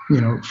fellow,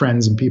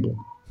 friends and people.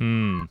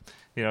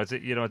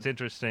 It's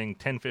interesting.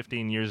 10,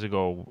 15 years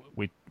ago,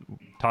 we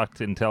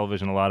talked in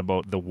television a lot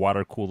about the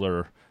water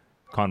cooler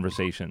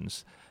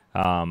conversations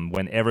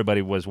when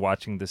everybody was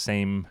watching the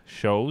same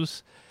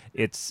shows.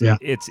 It's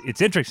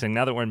interesting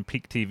now that we're in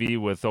peak TV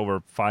with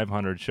over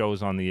 500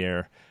 shows on the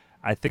air.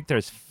 I think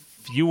there's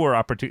fewer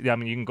opportunities. I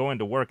mean, you can go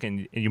into work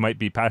and you might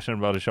be passionate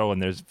about a show,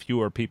 and there's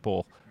fewer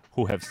people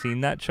who have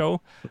seen that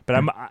show.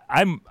 But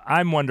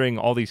I'm wondering,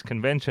 all these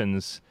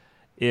conventions,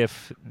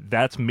 if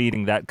that's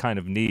meeting that kind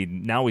of need.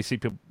 Now we see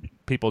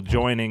people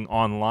joining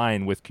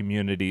online with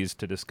communities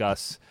to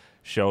discuss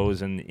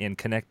shows and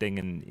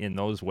connecting in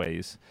those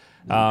ways.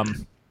 But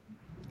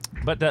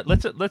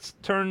let's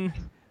turn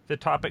the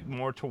topic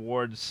more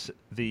towards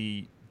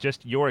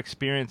just your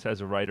experience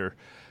as a writer.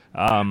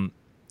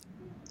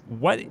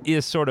 What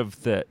is sort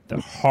of the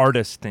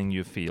hardest thing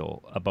you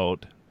feel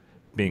about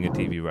being a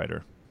TV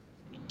writer?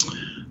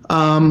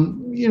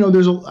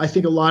 There's I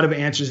think a lot of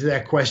answers to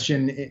that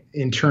question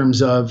in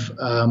terms of,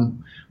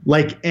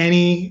 like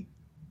any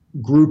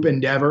group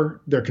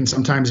endeavor, there can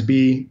sometimes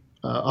be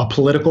a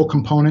political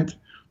component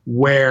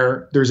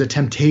where there's a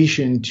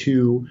temptation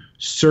to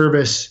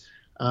service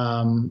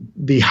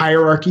the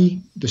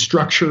hierarchy, the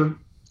structure.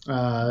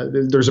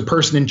 There's a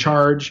person in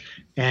charge,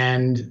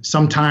 and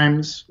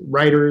sometimes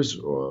writers,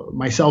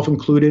 myself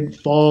included,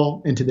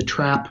 fall into the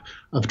trap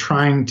of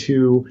trying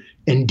to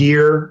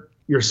endear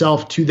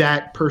yourself to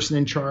that person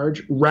in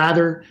charge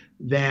rather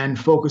than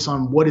focus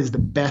on what is the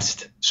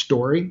best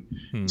story.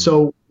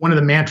 So one of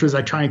the mantras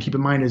I try and keep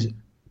in mind is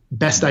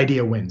best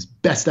idea wins,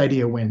 best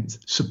idea wins,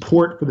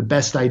 support for the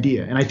best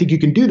idea. And I think you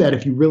can do that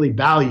if you really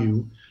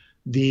value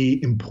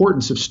the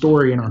importance of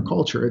story in our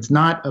culture. It's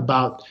not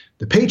about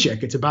the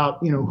paycheck. It's about,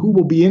 who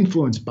will be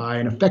influenced by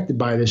and affected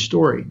by this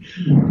story.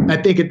 I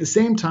think at the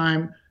same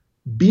time,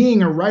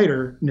 being a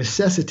writer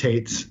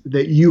necessitates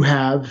that you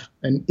have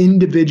an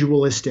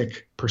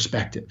individualistic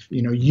perspective.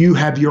 You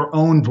have your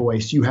own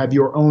voice, you have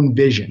your own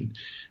vision.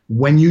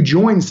 When you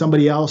join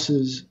somebody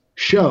else's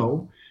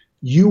show,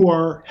 you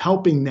are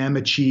helping them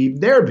achieve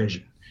their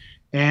vision.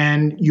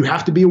 And you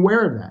have to be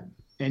aware of that.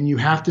 And you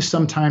have to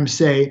sometimes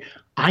say,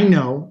 I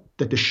know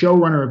that the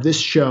showrunner of this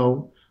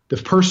show, the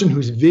person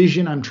whose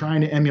vision I'm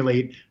trying to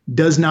emulate,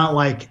 does not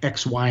like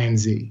X, Y, and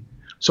Z.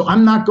 So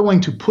I'm not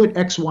going to put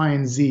X, Y,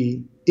 and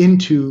Z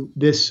into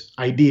this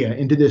idea,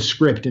 into this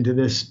script, into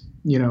this,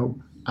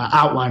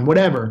 outline,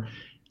 whatever,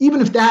 even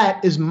if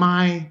that is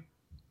my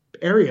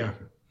area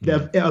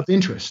of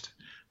interest.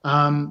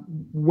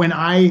 When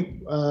I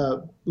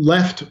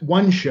left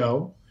one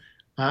show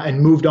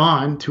and moved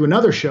on to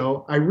another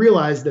show, I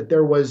realized that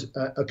there was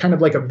a kind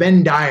of like a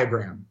Venn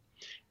diagram.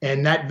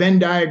 And that Venn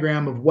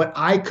diagram of what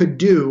I could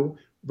do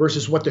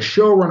versus what the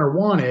showrunner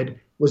wanted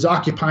was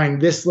occupying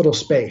this little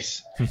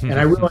space. And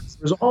I realized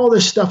there's all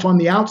this stuff on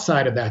the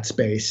outside of that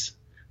space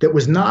that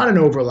was not an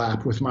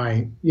overlap with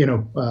my,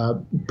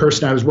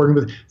 person I was working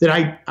with, that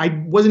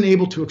I wasn't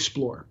able to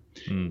explore.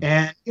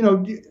 And,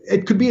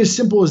 it could be as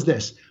simple as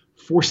this.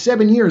 For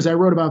 7 years, I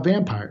wrote about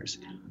vampires.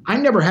 I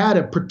never had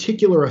a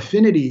particular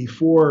affinity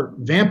for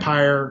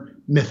vampire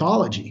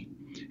mythology.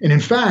 And in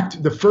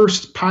fact, the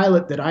first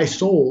pilot that I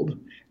sold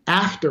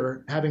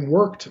after having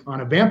worked on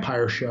a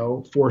vampire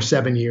show for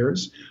 7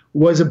 years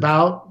was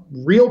about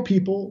real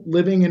people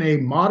living in a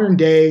modern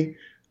day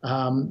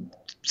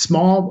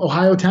small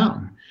Ohio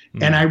town.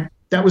 And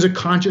that was a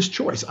conscious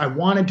choice. I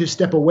wanted to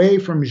step away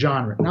from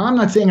genre. Now, I'm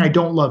not saying I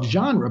don't love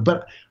genre,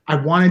 but I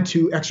wanted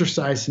to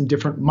exercise some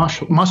different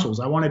muscles.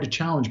 I wanted to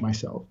challenge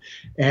myself.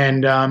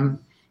 And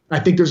I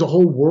think there's a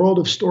whole world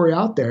of story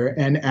out there.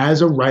 And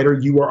as a writer,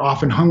 you are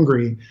often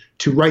hungry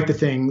to write the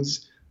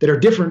things that are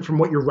different from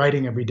what you're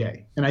writing every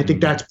day. And I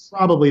think that's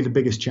probably the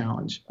biggest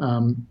challenge.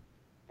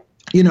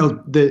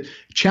 The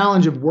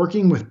challenge of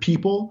working with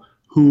people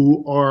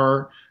who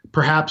are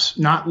perhaps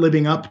not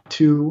living up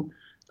to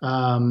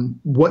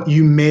what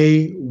you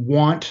may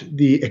want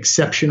the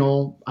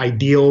exceptional,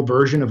 ideal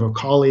version of a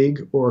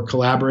colleague or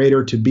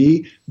collaborator to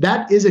be.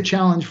 That is a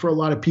challenge for a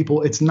lot of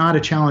people. It's not a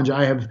challenge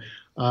I have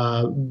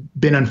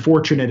been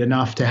unfortunate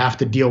enough to have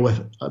to deal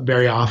with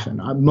very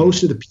often.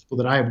 Most of the people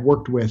that I have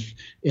worked with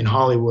in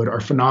Hollywood are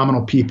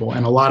phenomenal people,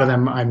 and a lot of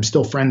them I'm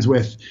still friends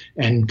with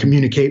and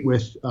communicate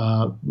with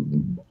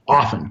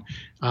often.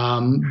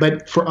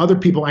 But for other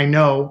people I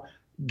know,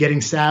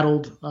 getting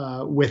saddled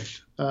with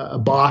a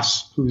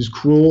boss who's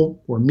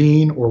cruel or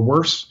mean or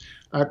worse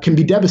can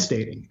be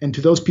devastating. And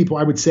to those people,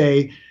 I would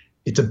say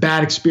it's a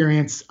bad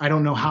experience. I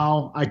don't know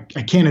how. I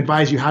can't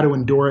advise you how to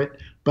endure it,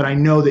 but I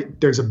know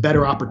that there's a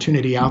better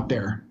opportunity out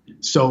there.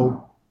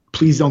 So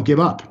please don't give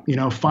up.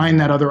 Find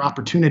that other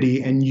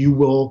opportunity, and you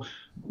will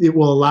it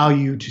will allow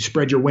you to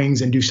spread your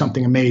wings and do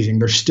something amazing.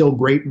 There's still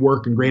great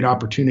work and great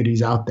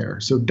opportunities out there.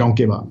 So don't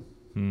give up.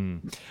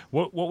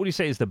 What would you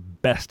say is the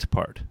best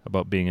part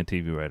about being a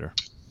TV writer?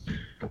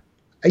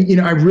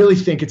 I really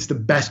think it's the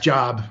best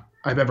job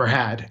I've ever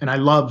had. And I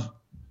love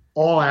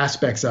all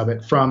aspects of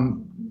it,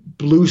 from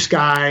blue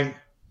sky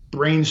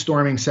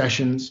brainstorming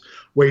sessions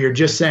where you're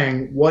just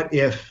saying, what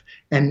if,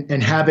 and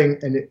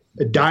having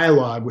a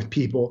dialogue with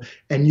people,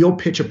 and you'll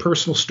pitch a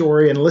personal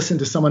story and listen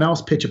to someone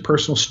else pitch a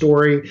personal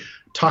story,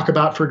 talk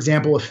about, for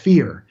example, a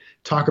fear.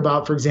 Talk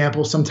about, for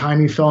example, some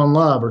time you fell in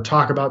love, or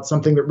talk about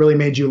something that really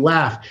made you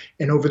laugh.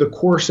 And over the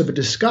course of a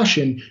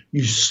discussion,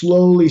 you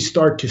slowly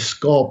start to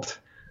sculpt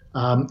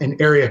an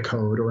area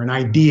code or an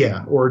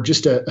idea or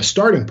just a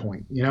starting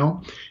point,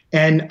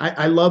 And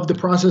I love the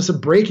process of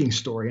breaking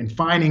story and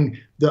finding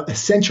the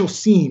essential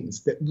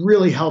scenes that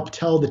really help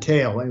tell the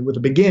tale, and with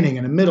a beginning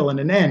and a middle and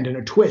an end and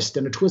a twist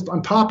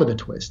on top of the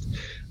twist.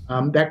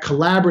 That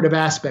collaborative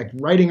aspect,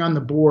 writing on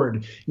the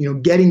board,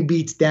 getting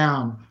beats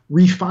down,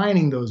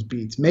 refining those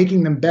beats,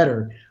 making them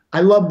better. I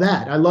love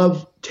that. I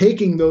love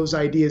taking those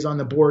ideas on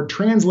the board,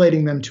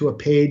 translating them to a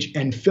page,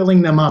 and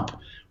filling them up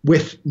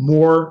with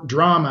more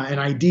drama and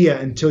idea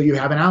until you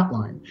have an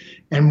outline.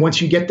 And once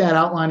you get that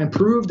outline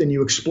improved and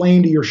you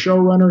explain to your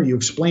showrunner, you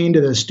explain to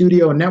the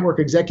studio and network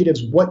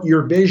executives what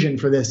your vision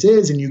for this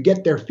is, and you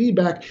get their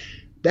feedback,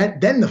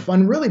 then the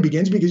fun really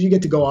begins, because you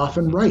get to go off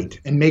and write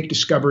and make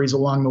discoveries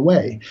along the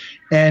way.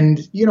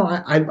 And,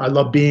 I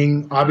love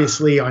being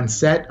obviously on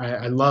set.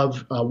 I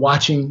love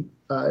watching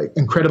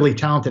incredibly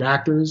talented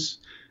actors.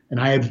 And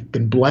I have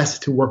been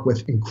blessed to work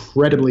with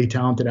incredibly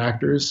talented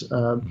actors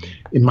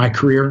in my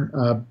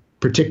career,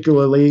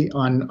 particularly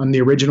on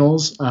the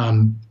originals.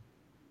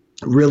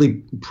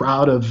 Really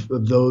proud of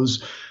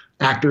those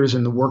actors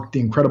and the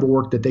incredible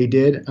work that they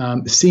did.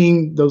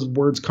 Seeing those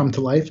words come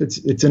to life,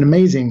 it's an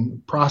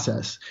amazing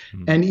process.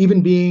 And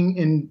even being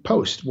in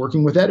post,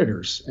 working with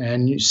editors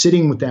and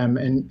sitting with them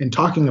and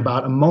talking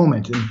about a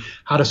moment and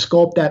how to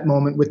sculpt that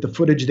moment with the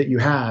footage that you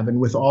have, and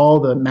with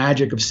all the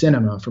magic of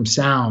cinema, from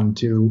sound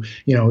to,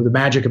 the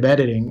magic of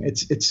editing.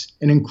 It's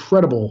an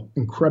incredible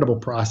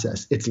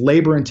process. It's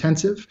labor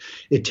intensive.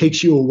 It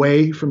takes you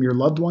away from your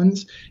loved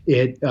ones.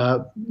 It,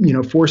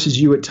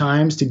 forces you at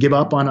times to give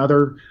up on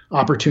other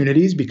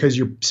opportunities because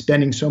you're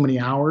spending so many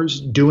hours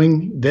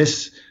doing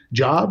this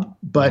job,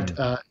 but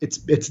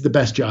it's the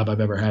best job I've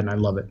ever had, and I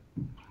love it.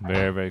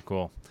 Very, very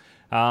cool.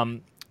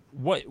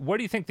 Where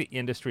do you think the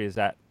industry is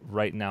at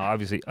right now?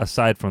 Obviously,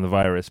 aside from the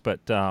virus, but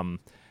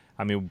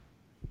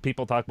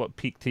people talk about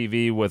peak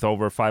TV with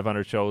over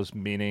 500 shows,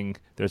 meaning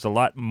there's a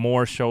lot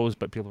more shows,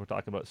 but people are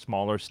talking about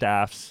smaller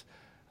staffs.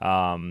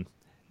 What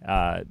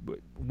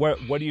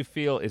do you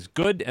feel is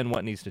good, and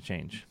what needs to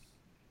change?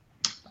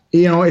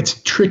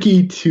 It's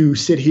tricky to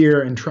sit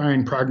here and try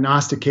and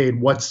prognosticate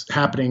what's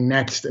happening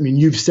next. I mean,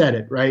 you've said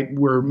it, right?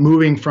 We're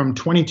moving from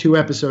 22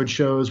 episode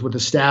shows with a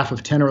staff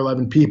of 10 or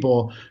 11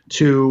 people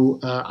to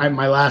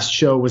my last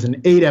show was an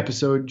 8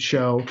 episode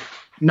show.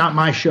 Not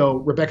my show,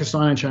 Rebecca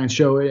Sonnenshine's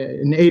show,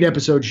 an 8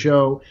 episode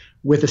show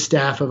with a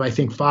staff of, I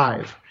think,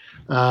 5.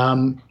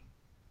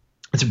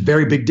 It's a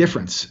very big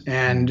difference.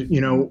 And,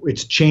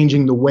 it's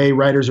changing the way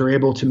writers are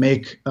able to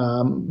make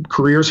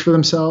careers for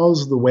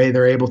themselves, the way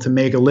they're able to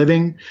make a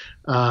living.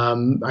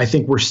 I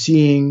think we're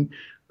seeing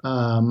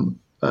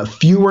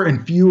fewer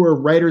and fewer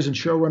writers and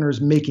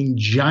showrunners making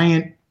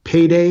giant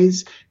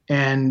paydays,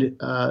 and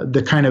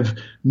the kind of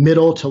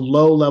middle to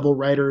low level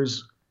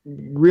writers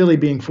really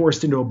being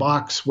forced into a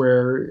box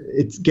where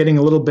it's getting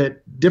a little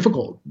bit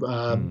difficult.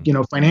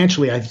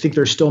 Financially, I think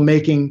they're still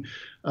making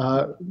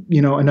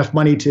enough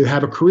money to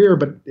have a career,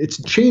 but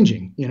it's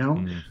changing,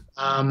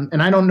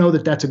 and I don't know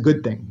that that's a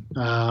good thing.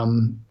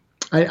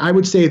 I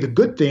would say the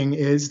good thing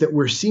is that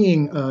we're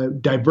seeing a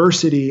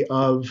diversity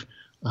of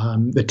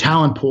the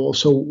talent pool.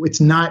 So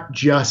it's not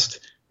just,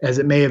 as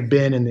it may have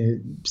been in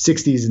the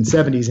 60s and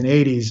 70s and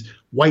 80s,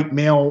 white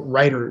male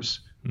writers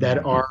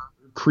that are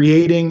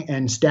creating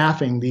and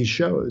staffing these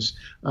shows.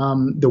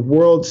 The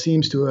world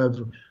seems to have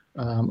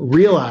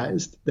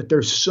realized that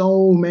there's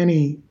so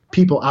many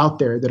people out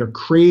there that are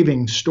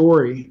craving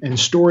story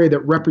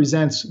that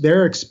represents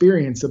their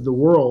experience of the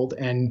world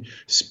and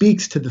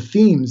speaks to the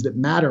themes that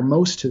matter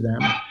most to them.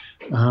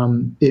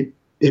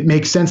 It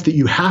makes sense that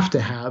you have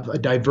to have a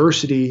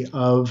diversity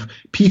of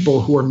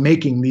people who are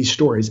making these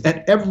stories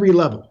at every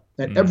level,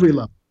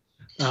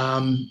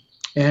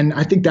 and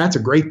I think that's a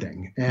great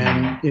thing.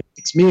 And it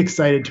makes me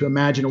excited to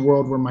imagine a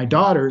world where my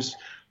daughters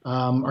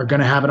are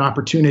going to have an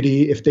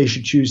opportunity, if they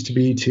should choose to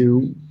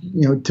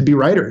be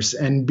writers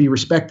and be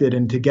respected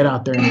and to get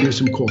out there and do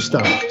some cool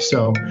stuff.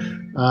 So,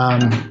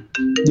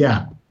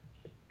 yeah.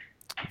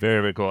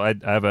 Very, very cool. I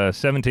have a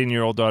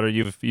 17-year-old daughter.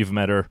 You've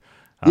met her.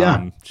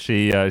 Yeah.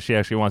 She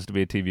actually wants to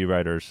be a TV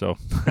writer. So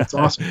that's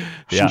awesome.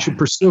 She should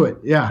pursue it.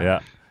 Yeah. Yeah.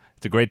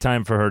 It's a great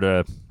time for her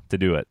to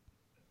do it.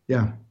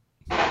 Yeah.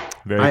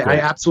 Very cool. I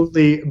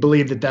absolutely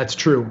believe that that's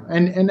true.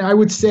 And I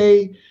would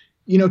say,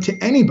 to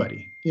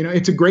anybody,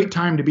 it's a great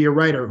time to be a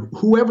writer,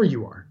 whoever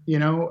you are.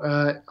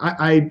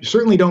 I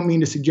certainly don't mean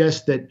to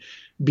suggest that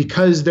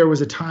because there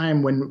was a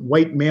time when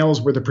white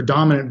males were the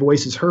predominant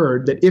voices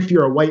heard, that if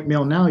you're a white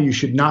male now, you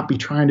should not be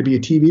trying to be a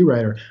TV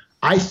writer.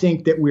 I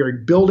think that we are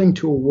building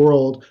to a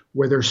world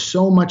where there's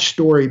so much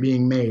story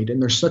being made,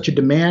 and there's such a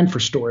demand for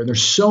story.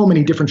 There's so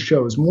many different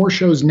shows, more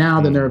shows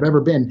now than there have ever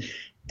been.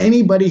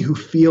 Anybody who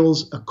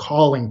feels a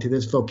calling to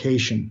this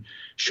vocation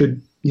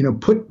should,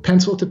 put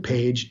pencil to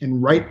page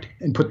and write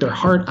and put their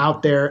heart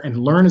out there and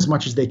learn as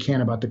much as they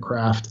can about the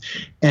craft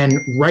and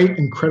write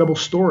incredible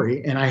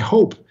story. And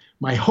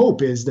my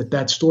hope is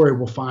that story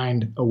will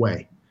find a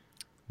way.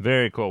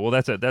 Very cool. Well,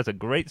 that's a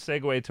great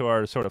segue to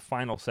our sort of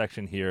final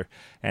section here,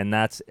 and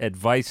that's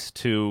advice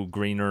to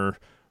greener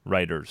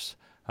writers.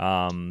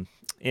 And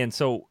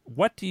so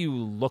what do you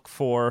look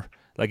for?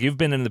 Like, you've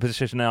been in the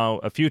position now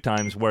a few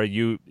times where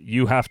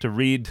you have to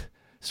read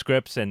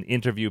scripts and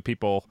interview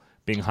people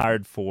being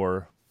hired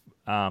for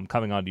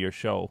coming onto your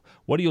show.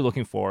 What are you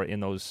looking for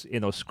in those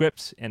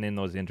scripts and in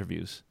those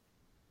interviews?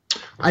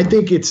 I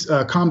think it's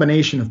a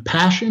combination of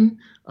passion,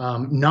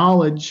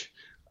 knowledge,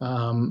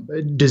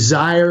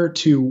 desire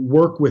to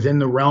work within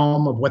the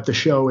realm of what the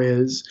show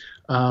is,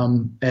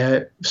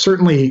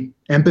 certainly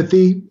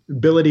empathy,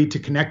 ability to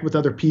connect with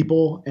other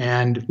people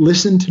and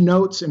listen to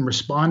notes and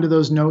respond to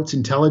those notes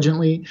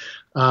intelligently,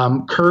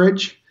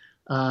 courage.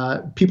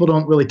 People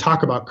don't really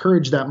talk about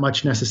courage that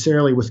much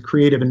necessarily with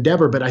creative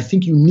endeavor, but I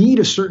think you need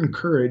a certain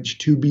courage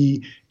to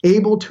be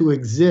able to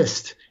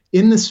exist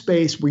in the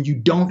space where you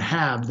don't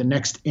have the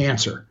next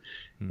answer.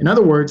 In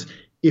other words,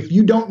 if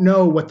you don't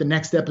know what the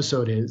next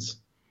episode is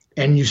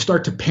and you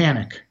start to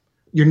panic,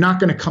 you're not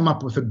going to come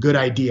up with a good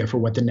idea for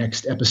what the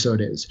next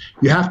episode is.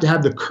 You have to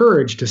have the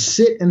courage to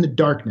sit in the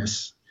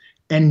darkness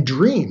and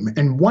dream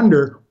and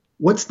wonder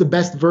what's the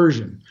best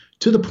version,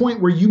 to the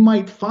point where you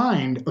might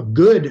find a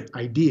good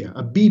idea,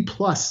 a B+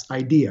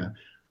 idea,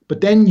 but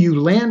then you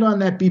land on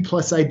that B+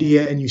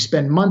 idea and you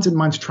spend months and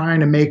months trying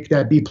to make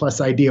that B+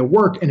 idea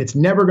work, and it's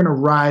never going to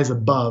rise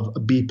above a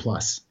B+.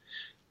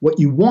 What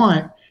you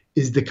want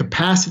is the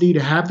capacity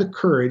to have the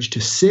courage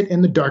to sit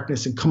in the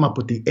darkness and come up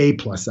with the A+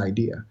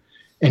 idea.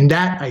 And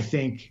that, I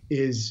think,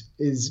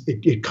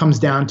 it comes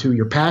down to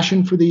your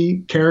passion for the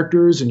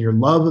characters and your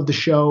love of the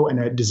show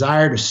and a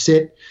desire to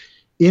sit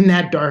in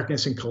that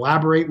darkness and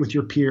collaborate with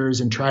your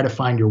peers and try to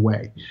find your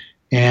way.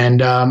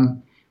 And,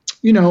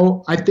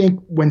 I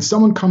think when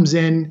someone comes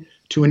in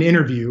to an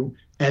interview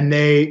and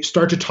they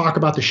start to talk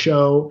about the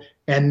show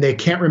and they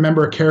can't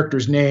remember a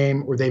character's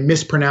name, or they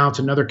mispronounce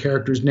another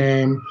character's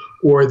name,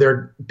 or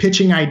they're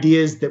pitching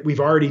ideas that we've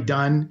already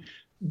done,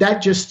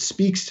 that just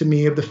speaks to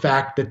me of the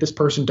fact that this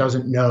person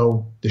doesn't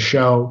know the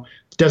show,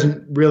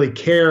 doesn't really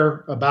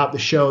care about the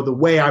show the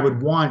way I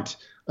would want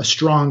a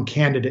strong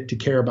candidate to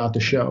care about the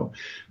show.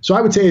 So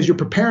I would say, as you're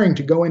preparing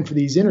to go in for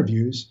these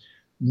interviews,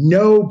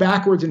 know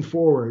backwards and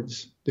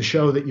forwards the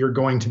show that you're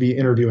going to be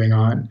interviewing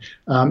on.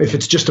 If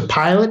it's just a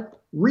pilot,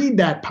 read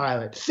that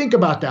pilot. Think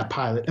about that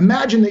pilot.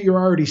 Imagine that you're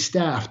already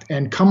staffed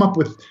and come up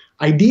with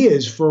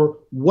ideas for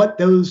what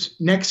those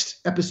next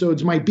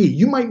episodes might be.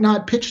 You might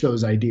not pitch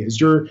those ideas.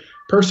 Your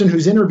person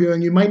who's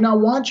interviewing you might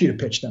not want you to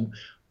pitch them.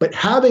 But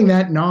having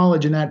that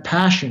knowledge and that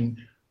passion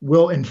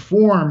will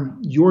inform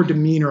your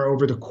demeanor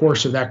over the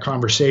course of that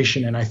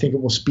conversation, and I think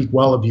it will speak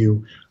well of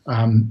you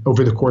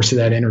over the course of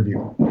that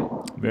interview.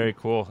 Very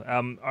cool.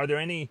 Are there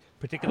any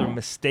particular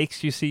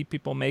mistakes you see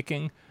people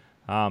making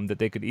that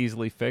they could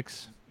easily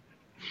fix?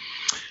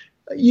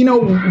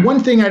 One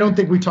thing I don't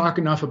think we talk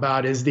enough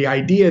about is the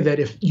idea that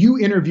if you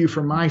interview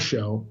for my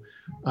show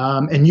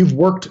and you've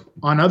worked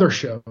on other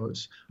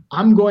shows,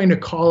 I'm going to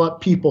call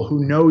up people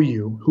who know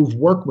you, who've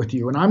worked with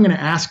you, and I'm going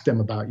to ask them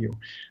about you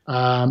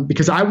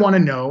because I want to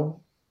know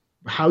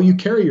how you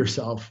carry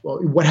yourself.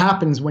 What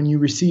happens when you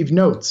receive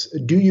notes?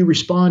 Do you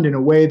respond in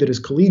a way that is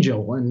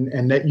collegial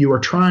and that you are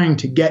trying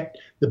to get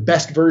the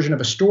best version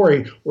of a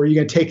story, or are you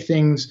going to take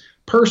things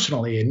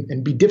personally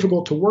and be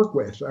difficult to work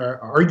with?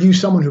 Are you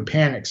someone who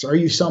panics? Are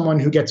you someone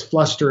who gets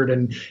flustered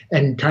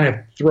and kind of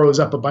throws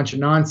up a bunch of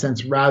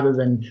nonsense rather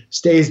than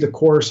stays the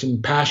course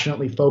and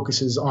passionately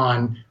focuses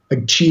on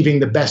achieving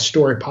the best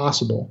story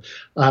possible?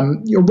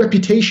 Your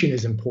reputation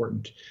is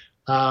important.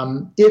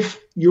 If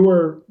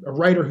you're a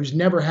writer who's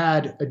never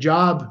had a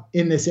job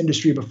in this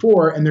industry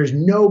before and there's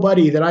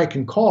nobody that I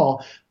can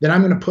call, then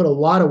I'm going to put a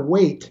lot of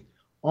weight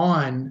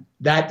on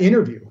that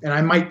interview. And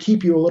I might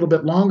keep you a little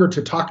bit longer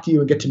to talk to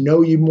you and get to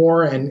know you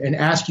more and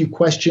ask you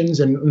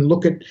questions and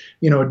look at,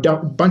 a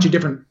bunch of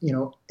different,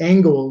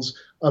 angles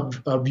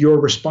of your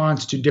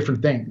response to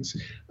different things.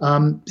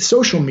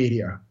 Social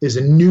media is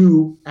a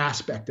new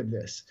aspect of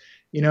this.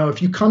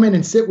 If you come in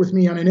and sit with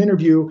me on an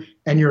interview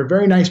and you're a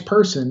very nice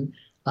person,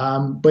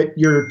 but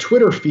your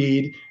Twitter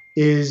feed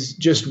is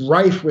just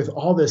rife with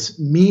all this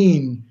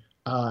mean,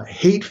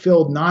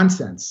 hate-filled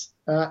nonsense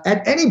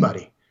at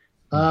anybody.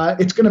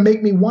 It's going to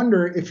make me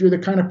wonder if you're the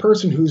kind of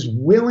person who's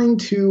willing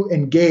to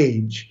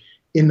engage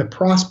in the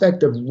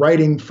prospect of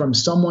writing from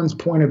someone's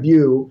point of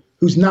view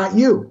who's not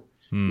you.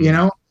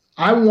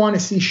 I want to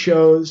see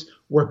shows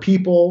where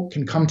people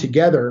can come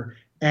together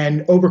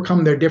and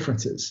overcome their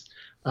differences.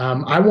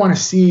 I want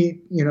to see,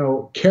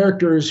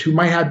 characters who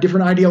might have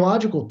different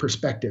ideological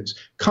perspectives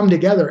come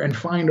together and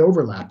find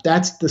overlap.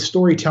 That's the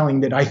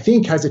storytelling that I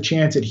think has a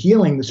chance at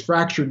healing this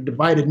fractured,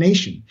 divided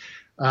nation.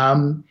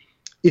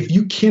 If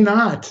you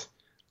cannot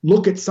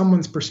look at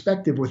someone's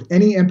perspective with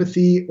any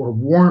empathy or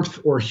warmth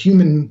or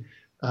human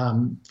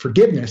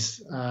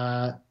forgiveness,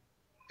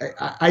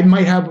 I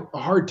might have a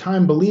hard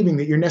time believing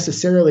that you're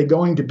necessarily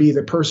going to be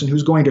the person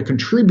who's going to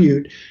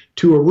contribute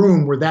to a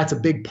room where that's a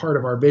big part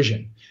of our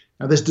vision.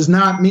 Now, this does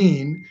not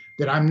mean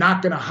that I'm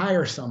not going to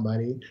hire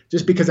somebody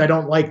just because I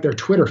don't like their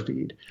Twitter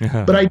feed.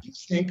 But I do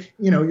think,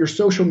 your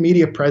social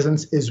media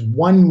presence is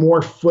one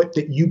more foot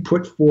that you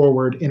put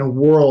forward in a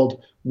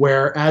world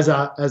where as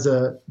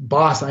a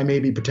boss, I may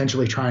be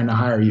potentially trying to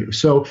hire you.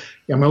 So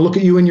I'm going to look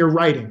at you in your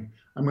writing.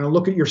 I'm going to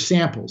look at your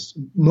samples.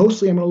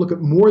 Mostly, I'm going to look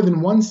at more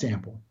than one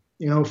sample.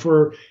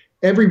 For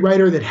every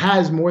writer that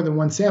has more than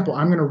one sample,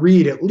 I'm going to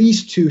read at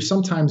least 2,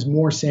 sometimes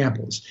more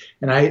samples.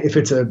 And if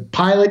it's a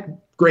pilot,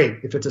 great.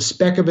 If it's a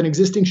spec of an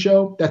existing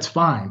show, that's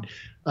fine.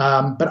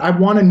 But I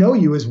want to know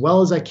you as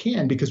well as I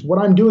can, because what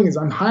I'm doing is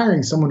I'm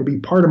hiring someone to be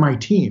part of my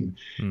team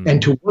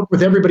and to work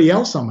with everybody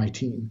else on my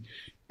team.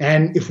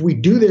 And if we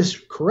do this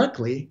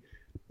correctly,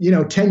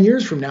 10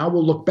 years from now,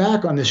 we'll look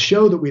back on this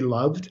show that we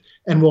loved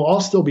and we'll all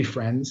still be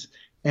friends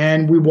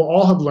and we will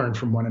all have learned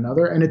from one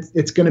another. And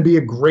it's going to be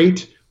a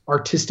great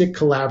artistic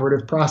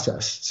collaborative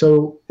process.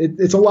 So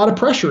it's a lot of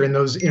pressure in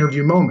those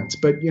interview moments,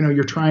 but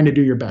you're trying to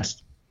do your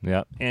best.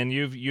 Yeah. And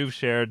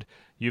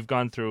you've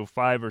gone through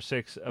 5 or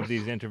 6 of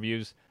these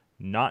interviews,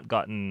 not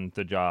gotten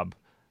the job.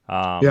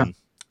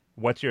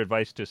 What's your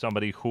advice to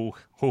somebody who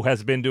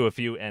has been to a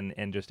few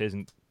and just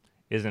isn't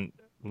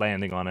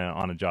landing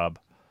on a job?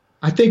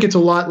 I think it's a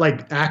lot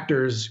like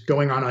actors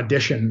going on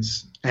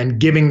auditions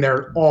and giving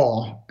their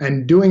all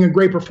and doing a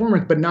great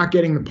performance, but not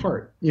getting the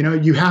part.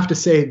 You have to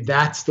say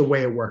that's the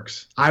way it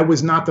works. I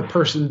was not the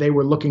person they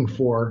were looking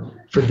for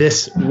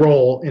this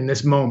role in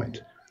this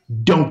moment.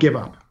 Don't give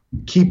up.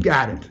 Keep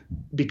at it,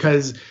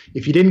 because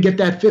if you didn't get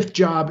that 5th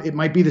job, it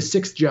might be the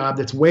 6th job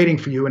that's waiting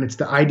for you, and it's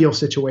the ideal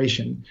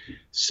situation.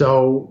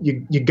 So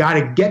you got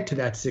to get to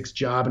that 6th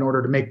job in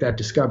order to make that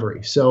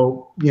discovery.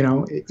 So,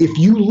 if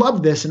you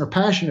love this and are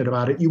passionate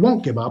about it, you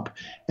won't give up,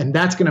 and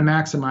that's going to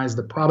maximize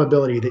the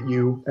probability that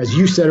you, as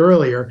you said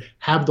earlier,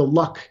 have the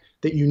luck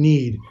that you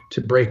need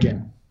to break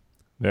in.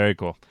 Very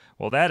cool.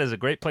 Well, that is a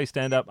great place to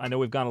end up. I know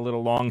we've gone a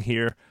little long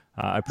here.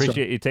 I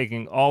appreciate you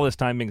taking all this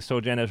time, being so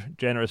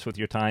generous with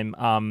your time.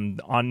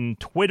 On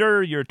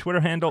Twitter, your Twitter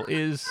handle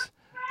is?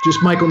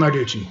 Just Michael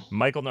Narducci.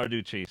 Michael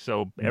Narducci.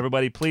 So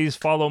everybody, please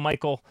follow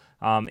Michael.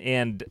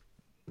 And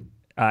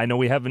I know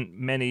we haven't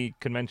many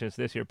conventions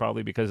this year,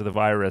 probably because of the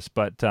virus,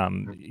 but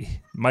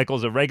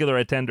Michael's a regular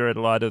attender at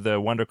a lot of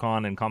the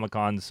WonderCon and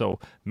Comic-Con. So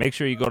make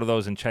sure you go to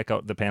those and check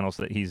out the panels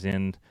that he's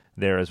in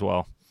there as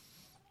well.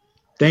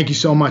 Thank you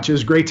so much. It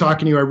was great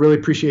talking to you. I really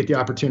appreciate the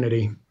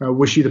opportunity. I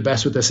wish you the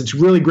best with this. It's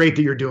really great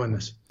that you're doing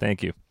this.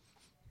 Thank you.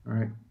 All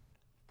right.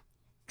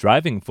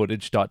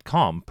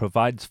 DrivingFootage.com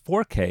provides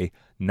 4K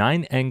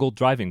 9-angle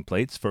driving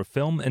plates for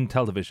film and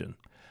television.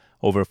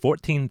 Over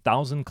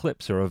 14,000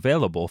 clips are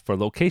available for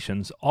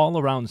locations all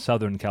around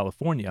Southern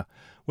California,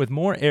 with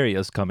more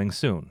areas coming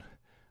soon.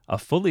 A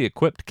fully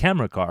equipped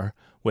camera car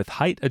with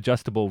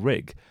height-adjustable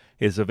rig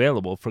is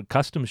available for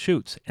custom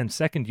shoots and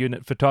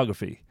second-unit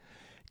photography.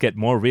 Get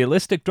more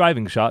realistic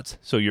driving shots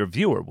so your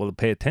viewer will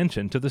pay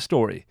attention to the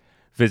story.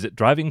 Visit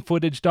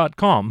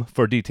DrivingFootage.com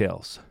for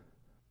details.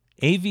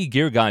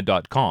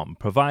 AVGearGuide.com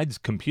provides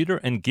computer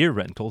and gear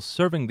rentals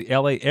serving the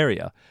LA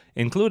area,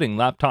 including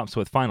laptops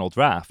with Final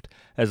Draft,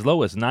 as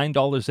low as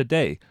 $9 a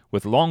day,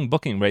 with long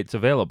booking rates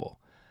available.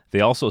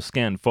 They also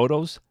scan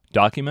photos,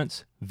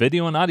 documents,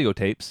 video and audio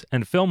tapes,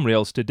 and film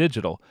reels to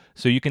digital,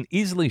 so you can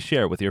easily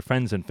share with your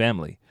friends and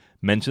family.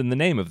 Mention the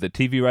name of the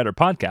TV Writer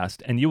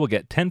Podcast and you will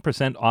get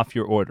 10% off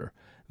your order.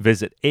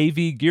 Visit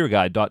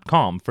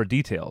avgearguide.com for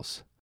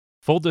details.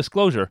 Full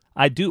disclosure,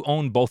 I do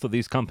own both of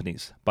these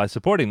companies. By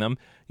supporting them,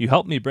 you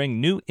help me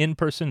bring new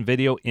in-person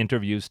video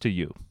interviews to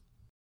you.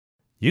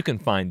 You can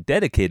find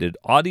dedicated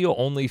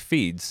audio-only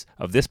feeds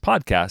of this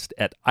podcast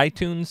at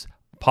iTunes,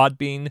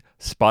 Podbean,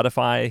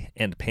 Spotify,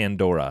 and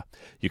Pandora.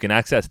 You can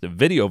access the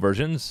video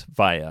versions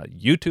via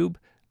YouTube,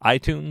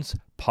 iTunes,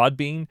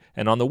 Podbean,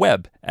 and on the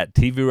web at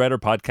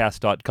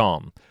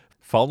tvwriterpodcast.com.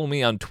 Follow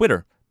me on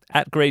Twitter,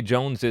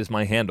 @GrayJones is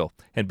my handle,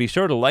 and be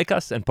sure to like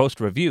us and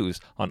post reviews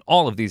on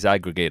all of these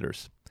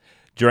aggregators.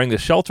 During the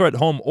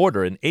shelter-at-home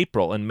order in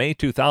April and May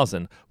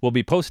 2000, we'll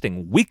be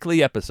posting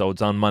weekly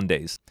episodes on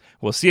Mondays.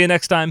 We'll see you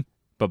next time.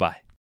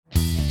 Bye-bye.